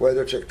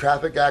 Whether it's a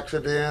traffic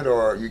accident,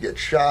 or you get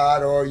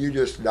shot, or you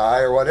just die,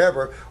 or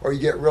whatever, or you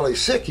get really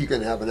sick, you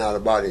can have an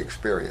out-of-body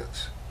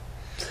experience.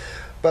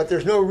 But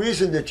there's no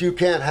reason that you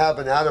can't have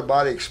an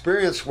out-of-body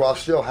experience while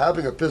still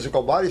having a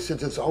physical body,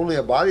 since it's only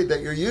a body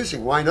that you're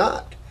using. Why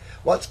not?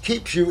 What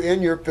keeps you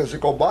in your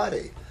physical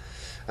body?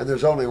 And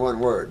there's only one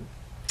word,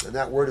 and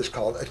that word is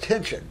called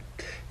attention.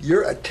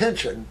 Your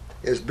attention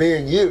is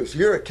being used.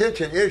 Your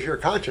attention is your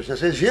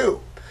consciousness, is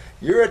you.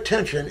 Your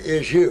attention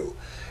is you,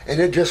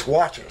 and it just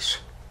watches.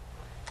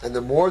 And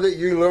the more that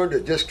you learn to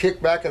just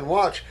kick back and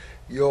watch,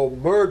 you'll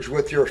merge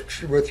with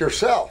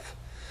yourself.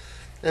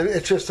 And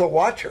it's just a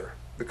watcher,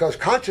 because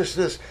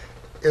consciousness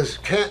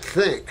can't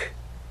think.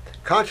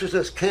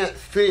 Consciousness can't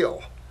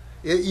feel.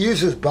 It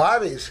uses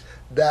bodies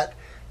that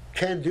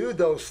can do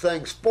those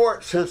things for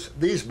it, since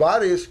these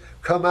bodies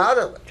come out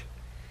of it.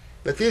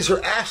 But these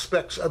are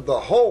aspects of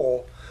the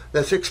whole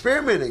that's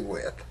experimenting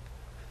with.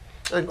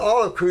 And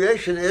all of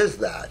creation is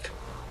that.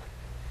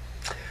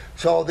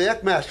 So the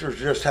Eckmasters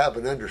just have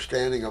an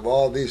understanding of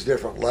all these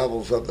different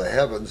levels of the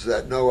heavens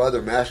that no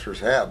other masters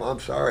have. I'm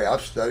sorry,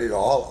 I've studied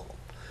all of them.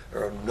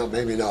 Or no,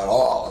 maybe not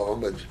all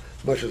of them, but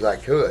as much as I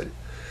could.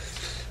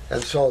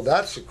 And so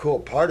that's the cool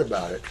part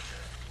about it,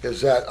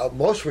 is that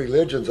most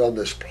religions on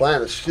this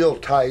planet still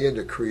tie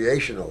into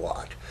creation a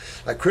lot.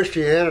 Like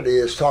Christianity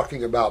is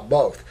talking about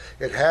both.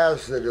 It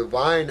has the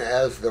divine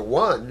as the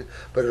one,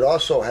 but it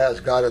also has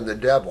God and the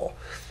devil.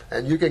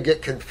 And you can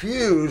get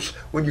confused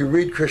when you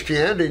read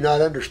Christianity,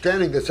 not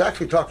understanding that it's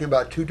actually talking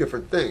about two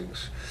different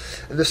things.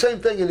 And the same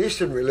thing in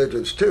Eastern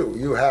religions too.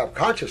 You have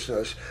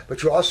consciousness,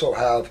 but you also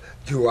have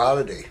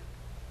duality.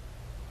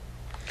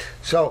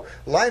 So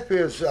life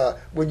is,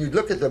 when you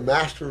look at the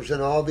masters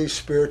and all these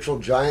spiritual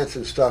giants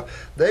and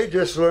stuff, they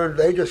just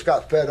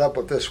got fed up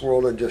with this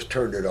world and just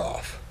turned it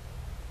off.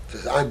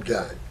 Says, I'm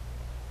done.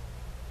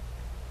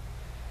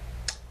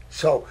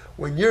 So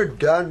when you're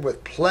done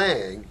with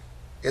playing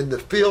in the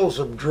fields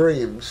of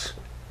dreams,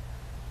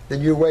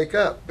 then you wake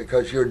up,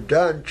 because you're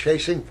done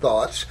chasing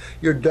thoughts,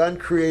 you're done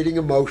creating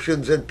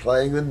emotions and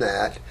playing in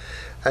that,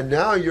 and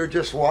now you're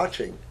just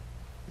watching.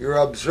 You're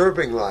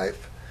observing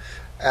life,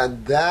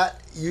 and that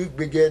you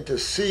begin to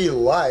see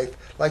life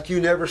like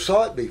you never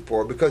saw it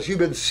before, because you've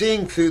been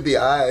seeing through the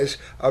eyes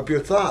of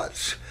your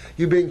thoughts.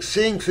 You've been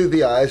seeing through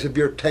the eyes of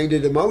your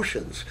tainted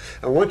emotions.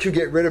 And once you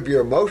get rid of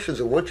your emotions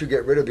and once you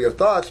get rid of your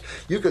thoughts,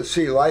 you can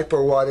see life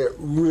for what it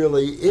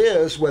really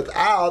is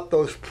without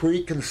those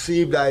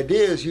preconceived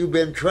ideas you've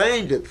been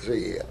trained to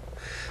see it.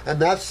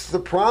 And that's the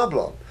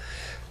problem.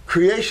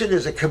 Creation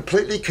is a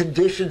completely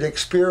conditioned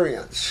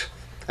experience,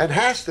 and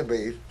has to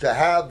be to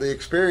have the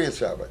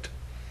experience of it.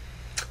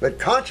 But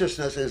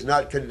consciousness is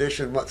not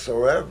conditioned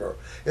whatsoever.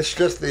 It's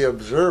just the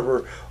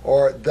observer,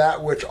 or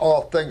that which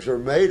all things are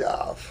made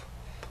of.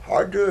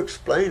 Hard to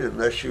explain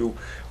unless you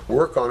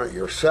work on it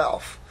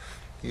yourself,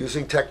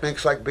 using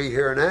techniques like Be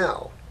Here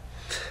Now.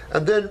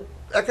 And then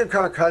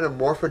Eckankar kind of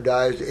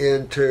morphodized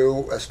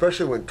into,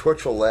 especially when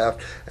Twitchell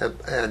left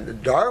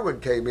and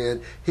Darwin came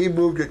in, he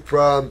moved it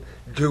from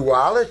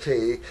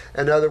duality,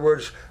 in other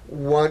words,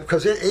 one,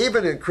 because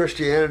even in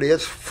Christianity,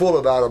 it's full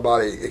of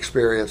out-of-body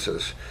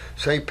experiences.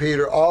 St.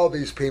 Peter, all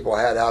these people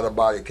had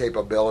out-of-body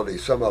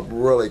capabilities. Some of them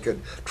really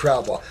could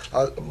travel.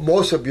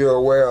 Most of you are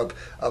aware of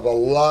a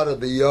lot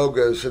of the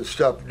yogas and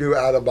stuff do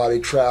out-of-body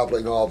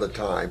traveling all the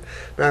time.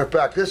 Matter of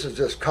fact, this is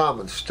just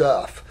common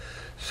stuff.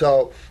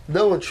 So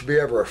no one should be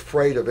ever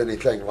afraid of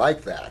anything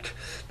like that.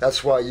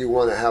 That's why you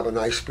want to have a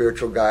nice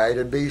spiritual guide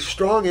and be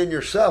strong in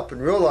yourself and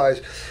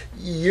realize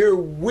you're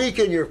weak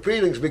in your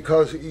feelings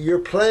because you're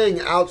playing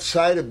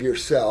outside of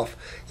yourself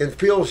in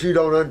fields you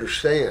don't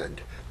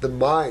understand. The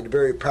mind,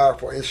 very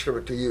powerful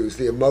instrument to use.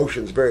 The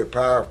emotions, very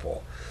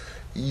powerful.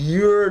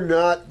 You're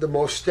not the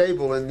most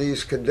stable in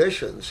these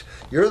conditions.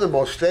 You're the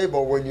most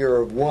stable when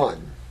you're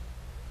one.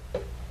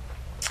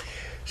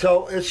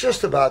 So it's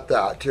just about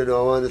that,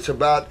 and it's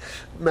about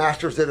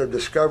masters that have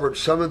discovered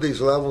some of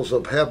these levels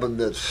of heaven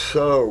that's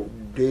so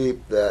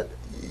deep that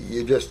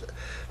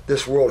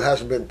this world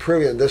hasn't been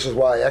proven. This is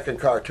why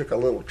Eckankar took a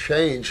little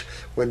change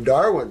when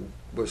Darwin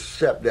was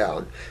stepped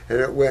down, and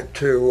it went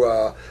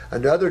to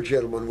another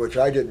gentleman, which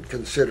I didn't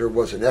consider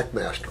was an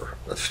Eckmaster.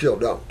 I still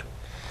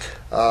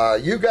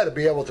don't. You've got to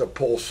be able to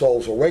pull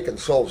souls, awaken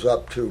souls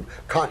up to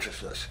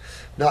consciousness,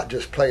 not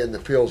just play in the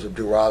fields of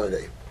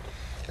duality.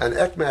 And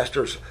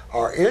Eckmasters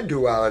are in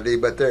duality,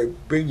 but they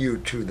bring you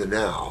to the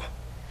now.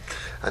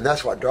 And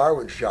that's what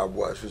Darwin's job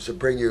was to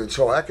bring you. And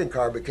so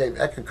Eckankar became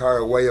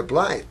Eckankar, a way of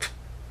life.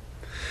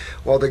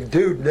 Well, the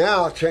dude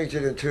now changed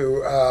it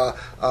into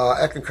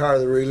Eckankar,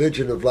 the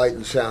religion of light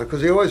and sound,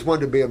 because he always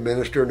wanted to be a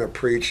minister and a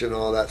preach and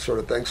all that sort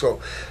of thing.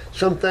 So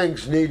some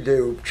things need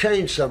to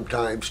change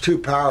sometimes, too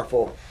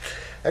powerful.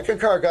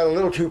 Eckankar got a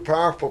little too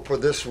powerful for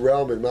this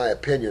realm, in my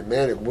opinion.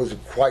 Man, it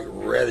wasn't quite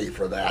ready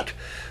for that.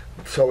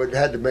 So it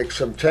had to make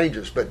some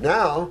changes. But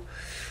now,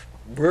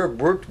 we're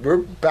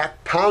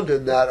back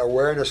pounding that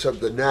awareness of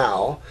the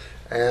now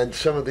and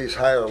some of these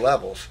higher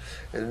levels.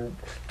 And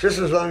just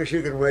as long as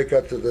you can wake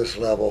up to this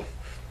level,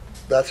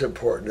 that's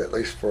important, at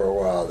least for a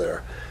while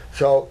there.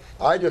 So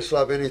I just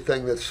love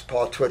anything that's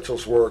Paul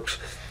Twitchell's works.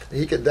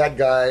 That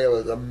guy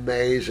was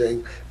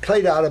amazing.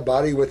 Played out of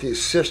body with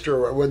his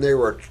sister when they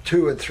were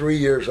 2 and 3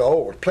 years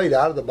old. Played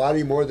out of the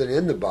body more than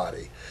in the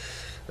body.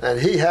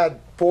 And he had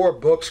 4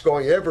 books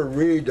going. You ever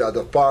read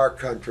The Far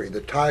Country,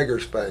 The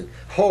Tiger Spank?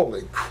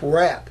 Holy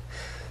crap.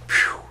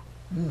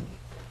 Phew.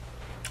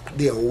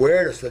 The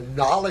awareness, the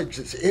knowledge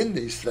that's in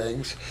these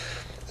things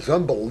is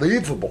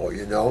unbelievable,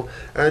 you know.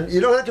 And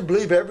you don't have to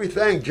believe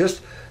everything.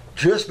 Just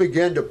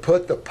begin to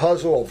put the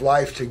puzzle of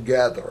life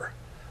together.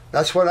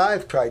 That's what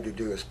I've tried to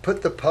do, is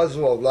put the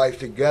puzzle of life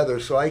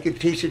together so I can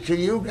teach it to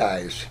you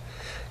guys.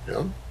 You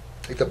know,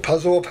 like the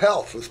puzzle of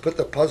health. Let's put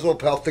the puzzle of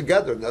health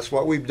together, and that's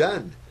what we've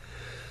done.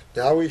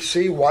 Now we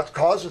see what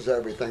causes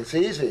everything. It's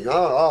easy.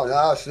 No,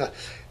 it's not.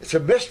 It's a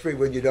mystery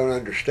when you don't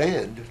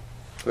understand,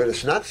 but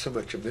it's not so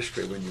much a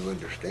mystery when you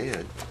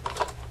understand.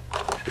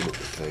 Let's see what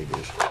the thing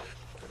is.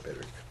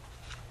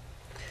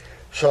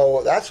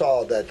 So that's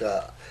all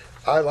that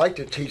I like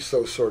to teach,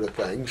 those sort of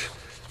things.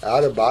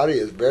 Out of body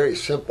is very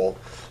simple.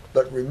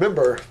 But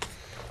remember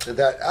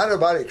that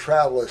out-of-body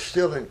travel is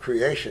still in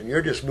creation.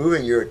 You're just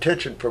moving your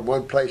attention from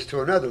one place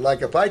to another.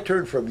 Like if I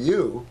turn from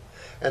you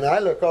and I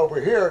look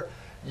over here,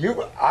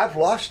 I've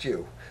lost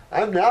you.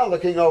 I'm now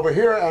looking over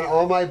here on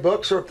all my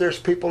books, or if there's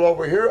people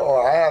over here,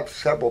 or I have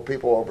several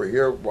people over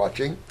here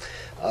watching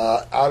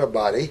out of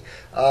body.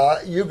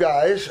 You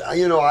guys,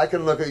 you know, I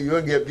can look at you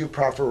and give you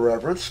proper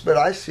reverence, but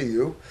I see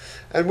you.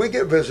 And we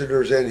get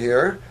visitors in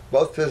here,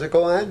 both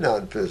physical and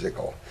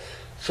non-physical.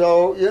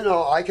 So, you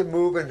know, I can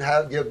move and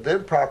give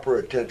them proper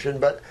attention,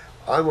 but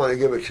I want to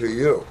give it to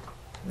you.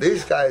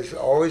 These guys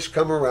always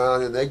come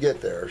around and they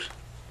get theirs.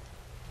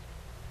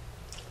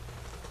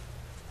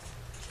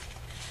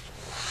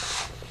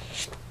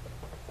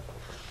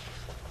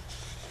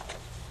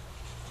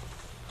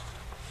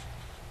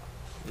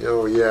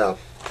 Oh, yeah.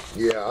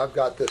 Yeah, I've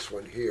got this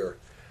one here.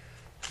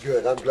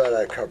 Good. I'm glad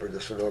I covered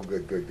this one. Oh,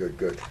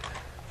 good.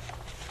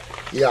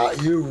 Yeah,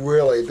 you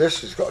really,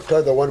 this is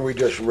the one we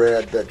just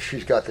read, that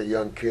she's got the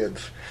young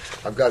kids.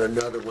 I've got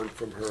another one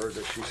from her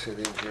that she sent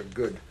in here.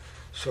 Good.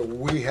 So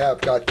we have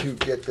got to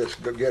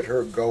get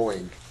her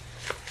going.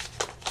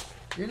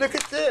 You look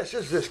at this.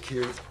 Isn't this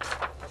cute?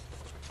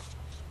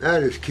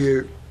 That is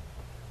cute.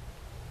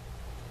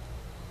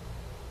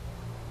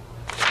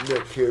 Isn't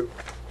that cute?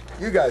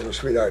 You guys are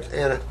sweethearts.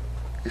 Anna,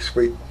 you're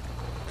sweet.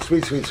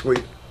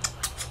 Sweet.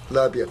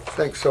 Love you.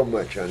 Thanks so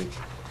much, honey.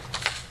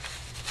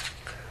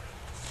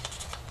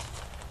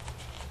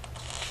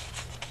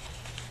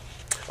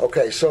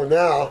 Okay, so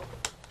now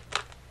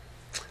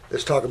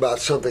let's talk about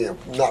something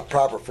not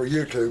proper for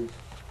YouTube.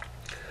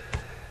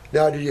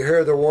 Now, did you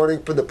hear the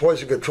warning from the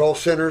Poison Control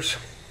Centers?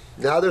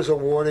 Now there's a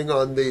warning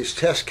on these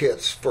test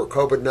kits for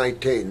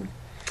COVID-19.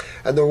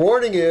 And the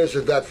warning is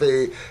that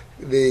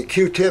the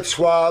Q-tip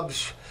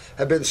swabs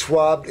have been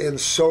swabbed in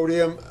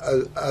sodium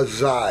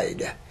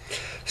azide.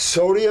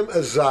 Sodium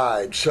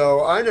azide.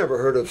 So I never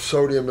heard of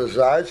sodium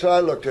azide, so I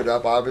looked it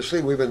up.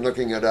 Obviously, we've been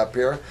looking it up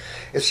here.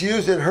 It's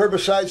used in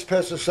herbicides,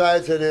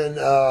 pesticides, and in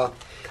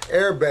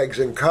airbags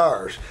in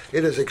cars.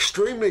 It is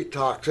extremely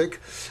toxic,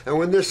 and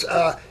when this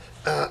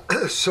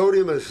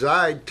sodium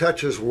azide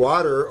touches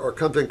water or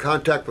comes in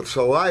contact with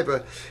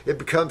saliva, it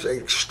becomes an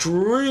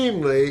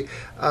extremely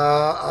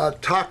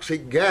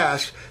toxic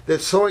gas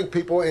that's throwing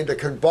people into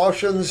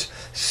convulsions,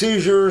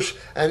 seizures,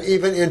 and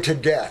even into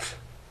death.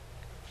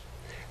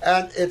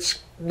 And it's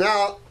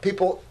now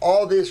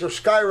all these are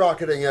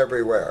skyrocketing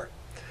everywhere.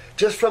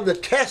 Just from the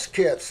test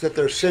kits that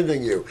they're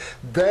sending you.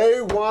 They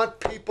want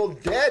people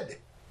dead.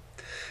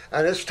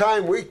 And it's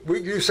time we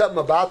do something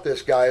about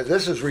this, guys.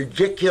 This is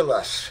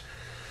ridiculous.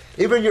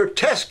 Even your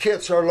test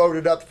kits are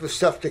loaded up with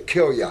stuff to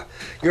kill you.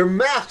 Your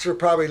masks are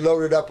probably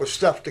loaded up with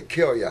stuff to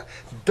kill you.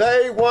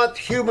 They want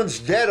humans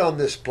dead on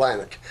this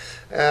planet.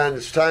 And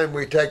it's time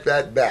we take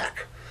that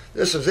back.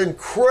 This is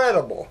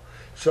incredible.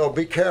 So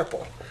be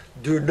careful.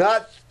 Do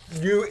not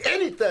do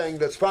anything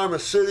that's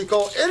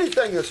pharmaceutical,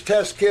 anything that's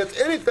test kits,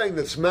 anything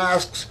that's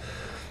masks.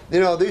 You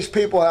know, these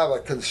people have a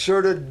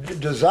concerted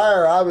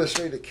desire,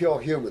 obviously, to kill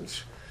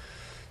humans.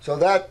 So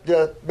that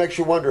makes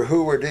you wonder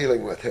who we're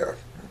dealing with here.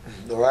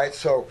 All right,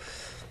 so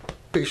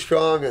be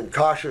strong and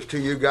cautious to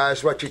you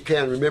guys what you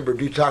can. Remember,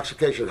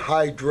 detoxification,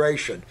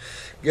 hydration.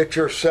 Get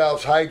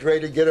yourselves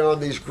hydrated. Get on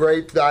these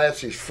grape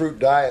diets, these fruit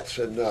diets,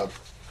 and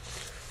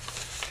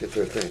see if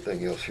there's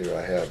anything else here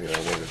I have here I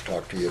wanted to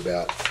talk to you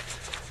about.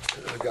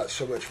 I've got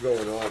so much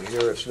going on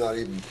here, it's not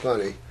even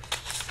funny.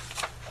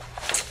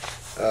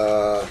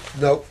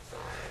 Nope.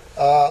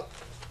 Let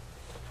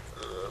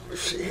me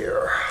see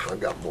here. I've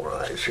got more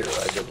eyes here.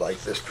 I did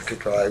like this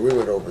particular eye. We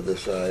went over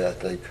this eye, I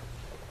think.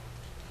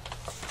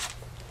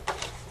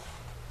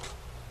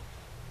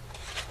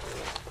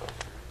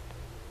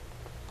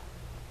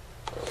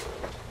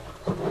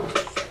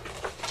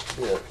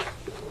 Yeah.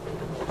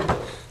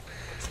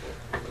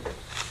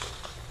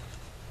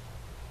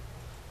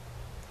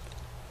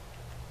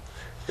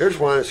 Here's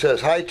one that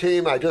says, "Hi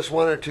team, I just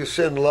wanted to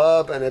send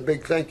love and a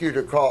big thank you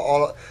to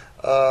all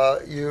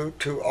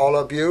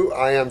of you.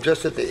 I am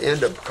just at the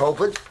end of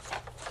COVID,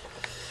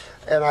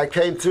 and I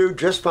came through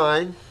just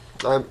fine.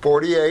 I'm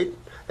 48.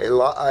 a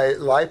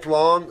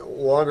lifelong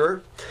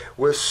lunger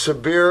with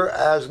severe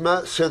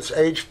asthma since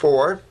age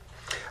 4.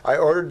 I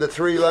ordered the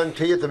 3-lung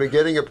tea at the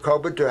beginning of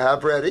COVID to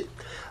have ready.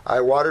 I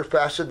water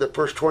fasted the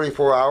first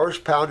 24 hours,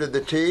 pounded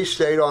the tea,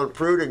 stayed on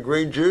fruit and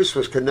green juice,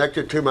 was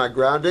connected to my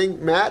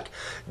grounding mat,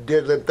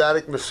 did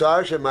lymphatic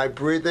massage, and my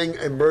breathing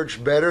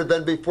emerged better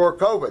than before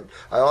COVID.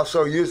 I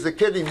also used the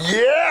kidney.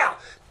 Yeah!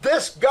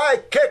 This guy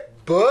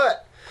kicked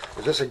butt.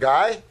 Is this a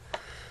guy?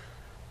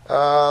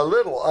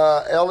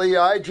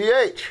 Leigh.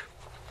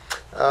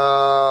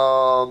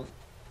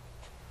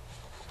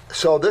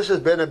 So this has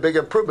been a big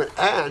improvement,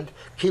 and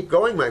keep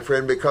going, my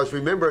friend, because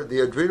remember, the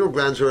adrenal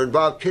glands are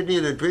involved, kidney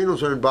and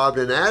adrenals are involved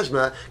in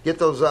asthma. Get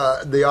those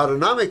the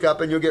autonomic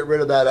up, and you'll get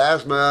rid of that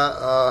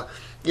asthma,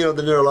 the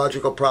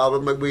neurological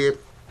problem that we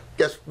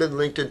guess been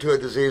linked into a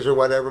disease or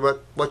whatever,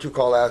 but what you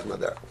call asthma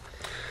there.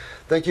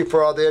 Thank you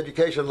for all the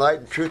education, light,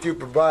 and truth you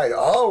provide,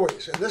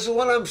 always. And this is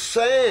what I'm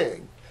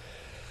saying.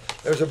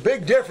 There's a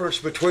big difference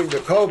between the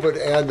COVID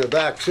and the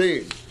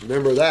vaccine.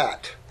 Remember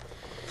that.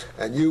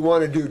 And you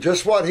want to do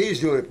just what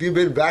he's doing. If you've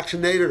been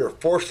vaccinated or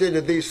forced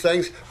into these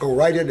things, go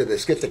right into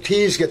this. Get the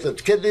teas, get the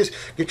kidneys,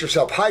 get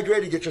yourself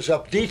hydrated, get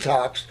yourself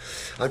detoxed.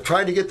 I'm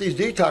trying to get these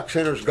detox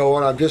centers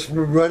going. I'm just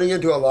running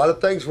into a lot of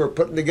things we're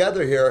putting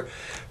together here.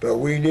 But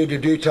we need to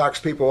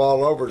detox people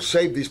all over to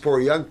save these poor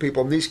young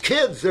people. And these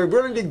kids, they're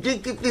willing to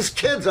get these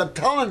kids, I'm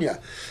telling you.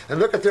 And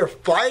look at, they're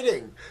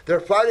fighting. They're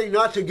fighting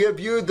not to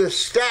give you the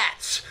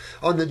stats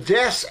on the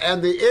deaths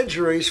and the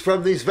injuries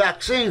from these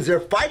vaccines. They're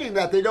fighting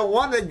that. They don't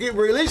want to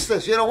release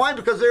this. You know why?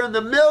 Because they're in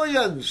the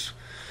millions.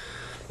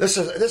 This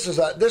is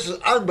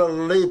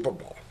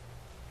unbelievable.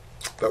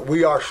 But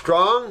we are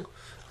strong,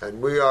 and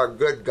we are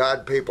good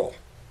God people,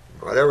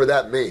 whatever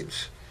that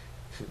means.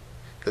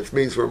 This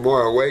means we're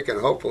more awake, and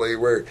hopefully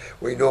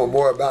we know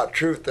more about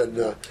truth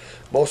than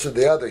most of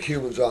the other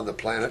humans on the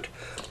planet.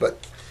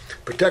 But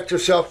protect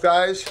yourself,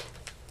 guys.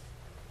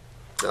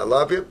 I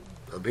love you.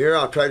 I'm here.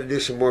 I'll try to do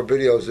some more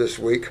videos this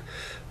week.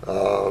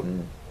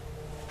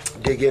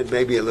 Dig in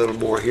maybe a little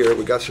more here.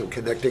 We got some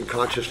connecting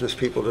consciousness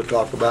people to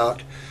talk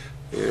about.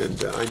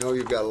 And I know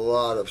you've got a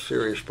lot of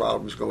serious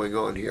problems going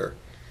on here.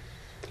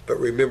 But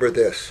remember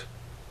this.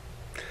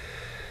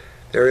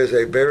 There is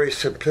a very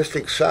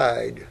simplistic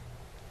side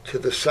to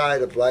the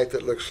side of life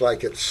that looks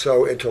like it's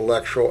so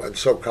intellectual and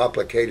so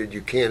complicated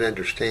you can't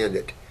understand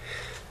it.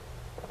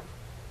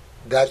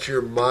 That's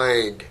your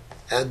mind,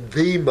 and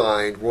the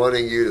mind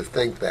wanting you to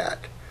think that.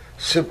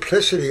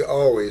 Simplicity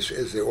always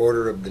is the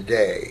order of the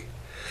day.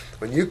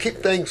 When you keep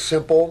things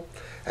simple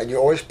and you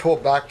always pull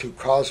back to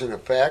cause and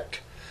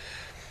effect,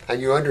 and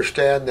you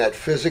understand that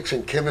physics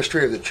and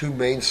chemistry are the two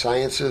main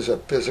sciences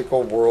of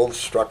physical world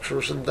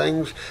structures and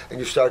things, and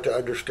you start to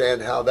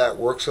understand how that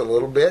works a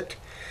little bit,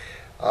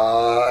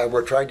 and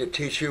we're trying to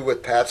teach you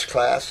with Pat's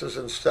classes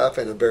and stuff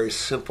in a very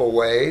simple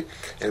way.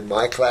 And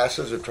my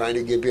classes are trying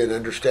to give you an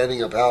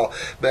understanding of how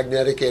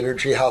magnetic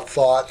energy, how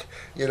thought,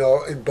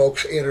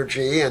 invokes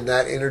energy, and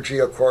that energy,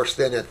 of course,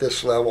 then at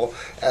this level,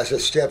 as it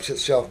steps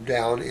itself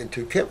down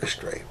into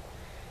chemistry.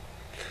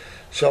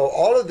 So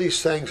all of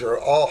these things are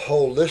all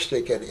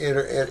holistic and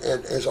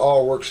as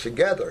all works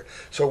together.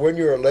 So when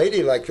you're a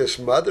lady like this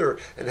mother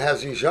and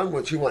has these young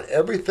ones, you want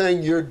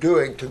everything you're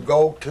doing to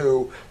go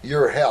to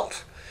your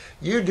health.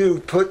 You do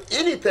put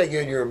anything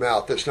in your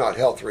mouth that's not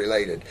health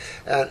related.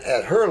 And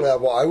at her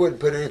level, I wouldn't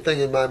put anything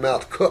in my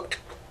mouth cooked.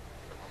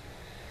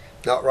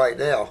 Not right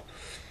now.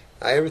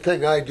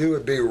 Everything I do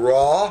would be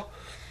raw.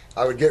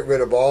 I would get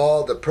rid of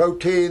all the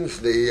proteins,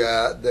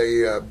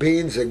 the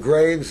beans and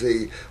grains.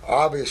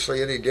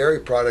 Obviously, any dairy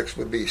products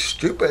would be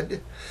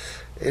stupid.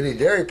 Any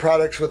dairy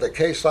products with a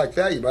case like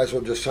that, you might as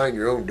well just sign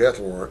your own death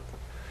warrant.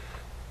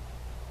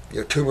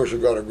 Your tumors are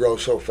going to grow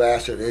so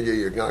fast in India,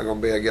 you're not going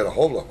to be able to get a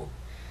hold of them.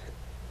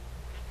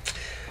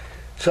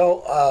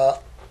 So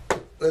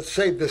let's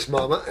save this,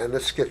 Mama, and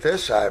let's get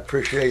this. I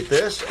appreciate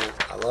this, and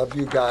I love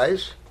you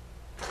guys.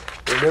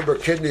 Remember,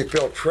 kidney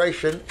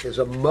filtration is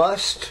a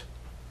must.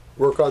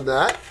 Work on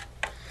that.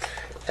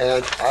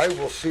 And I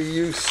will see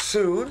you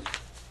soon,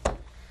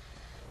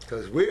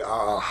 because we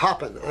are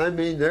hopping. I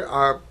mean, there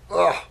are,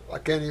 I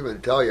can't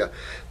even tell you.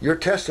 Your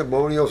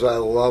testimonials, I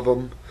love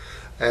them.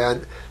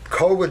 And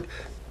COVID,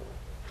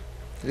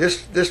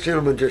 this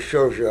gentleman just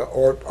shows you,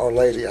 or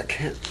lady, I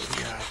can't,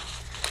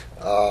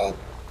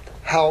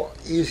 how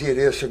easy it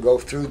is to go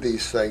through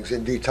these things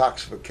in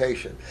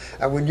detoxification.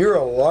 And when you're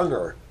a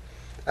lunger,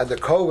 and the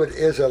COVID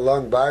is a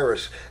lung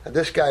virus, and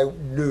this guy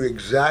knew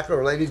exactly,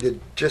 or lady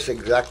did just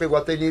exactly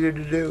what they needed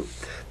to do.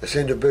 This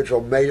individual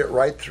made it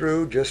right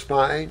through just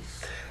fine,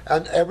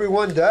 and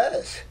everyone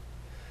does.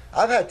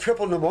 I've had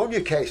triple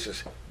pneumonia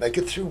cases make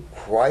it through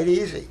quite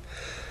easy.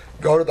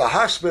 Go to the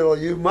hospital,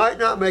 you might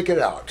not make it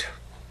out.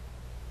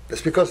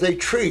 It's because they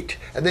treat,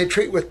 and they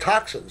treat with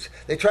toxins.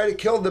 They try to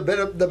kill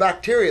the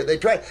bacteria. They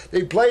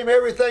blame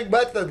everything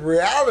but the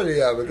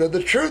reality of it, or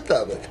the truth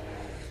of it.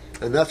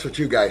 And that's what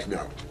you guys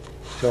know.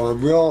 So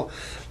I'm real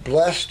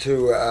blessed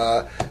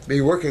to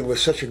be working with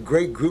such a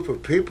great group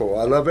of people.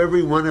 I love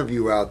every one of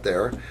you out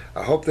there.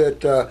 I hope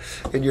that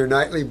in your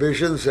nightly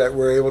visions that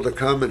we're able to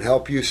come and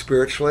help you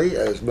spiritually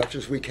as much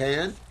as we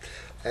can,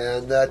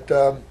 and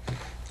that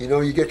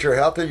you get your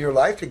health and your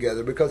life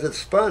together, because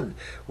it's fun.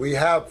 We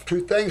have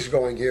two things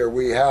going here.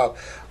 We have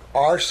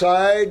our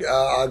side,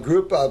 a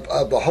group of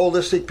the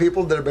holistic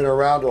people that have been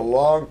around a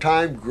long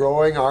time,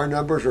 growing. Our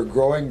numbers are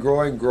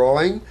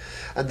growing.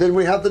 And then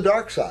we have the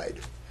dark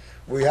side.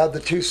 We have the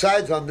two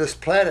sides on this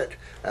planet,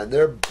 and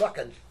they're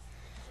bucking,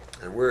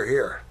 and we're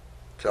here.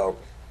 So,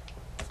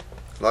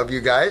 love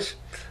you guys,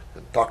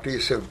 and talk to you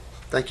soon.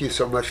 Thank you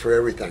so much for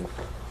everything.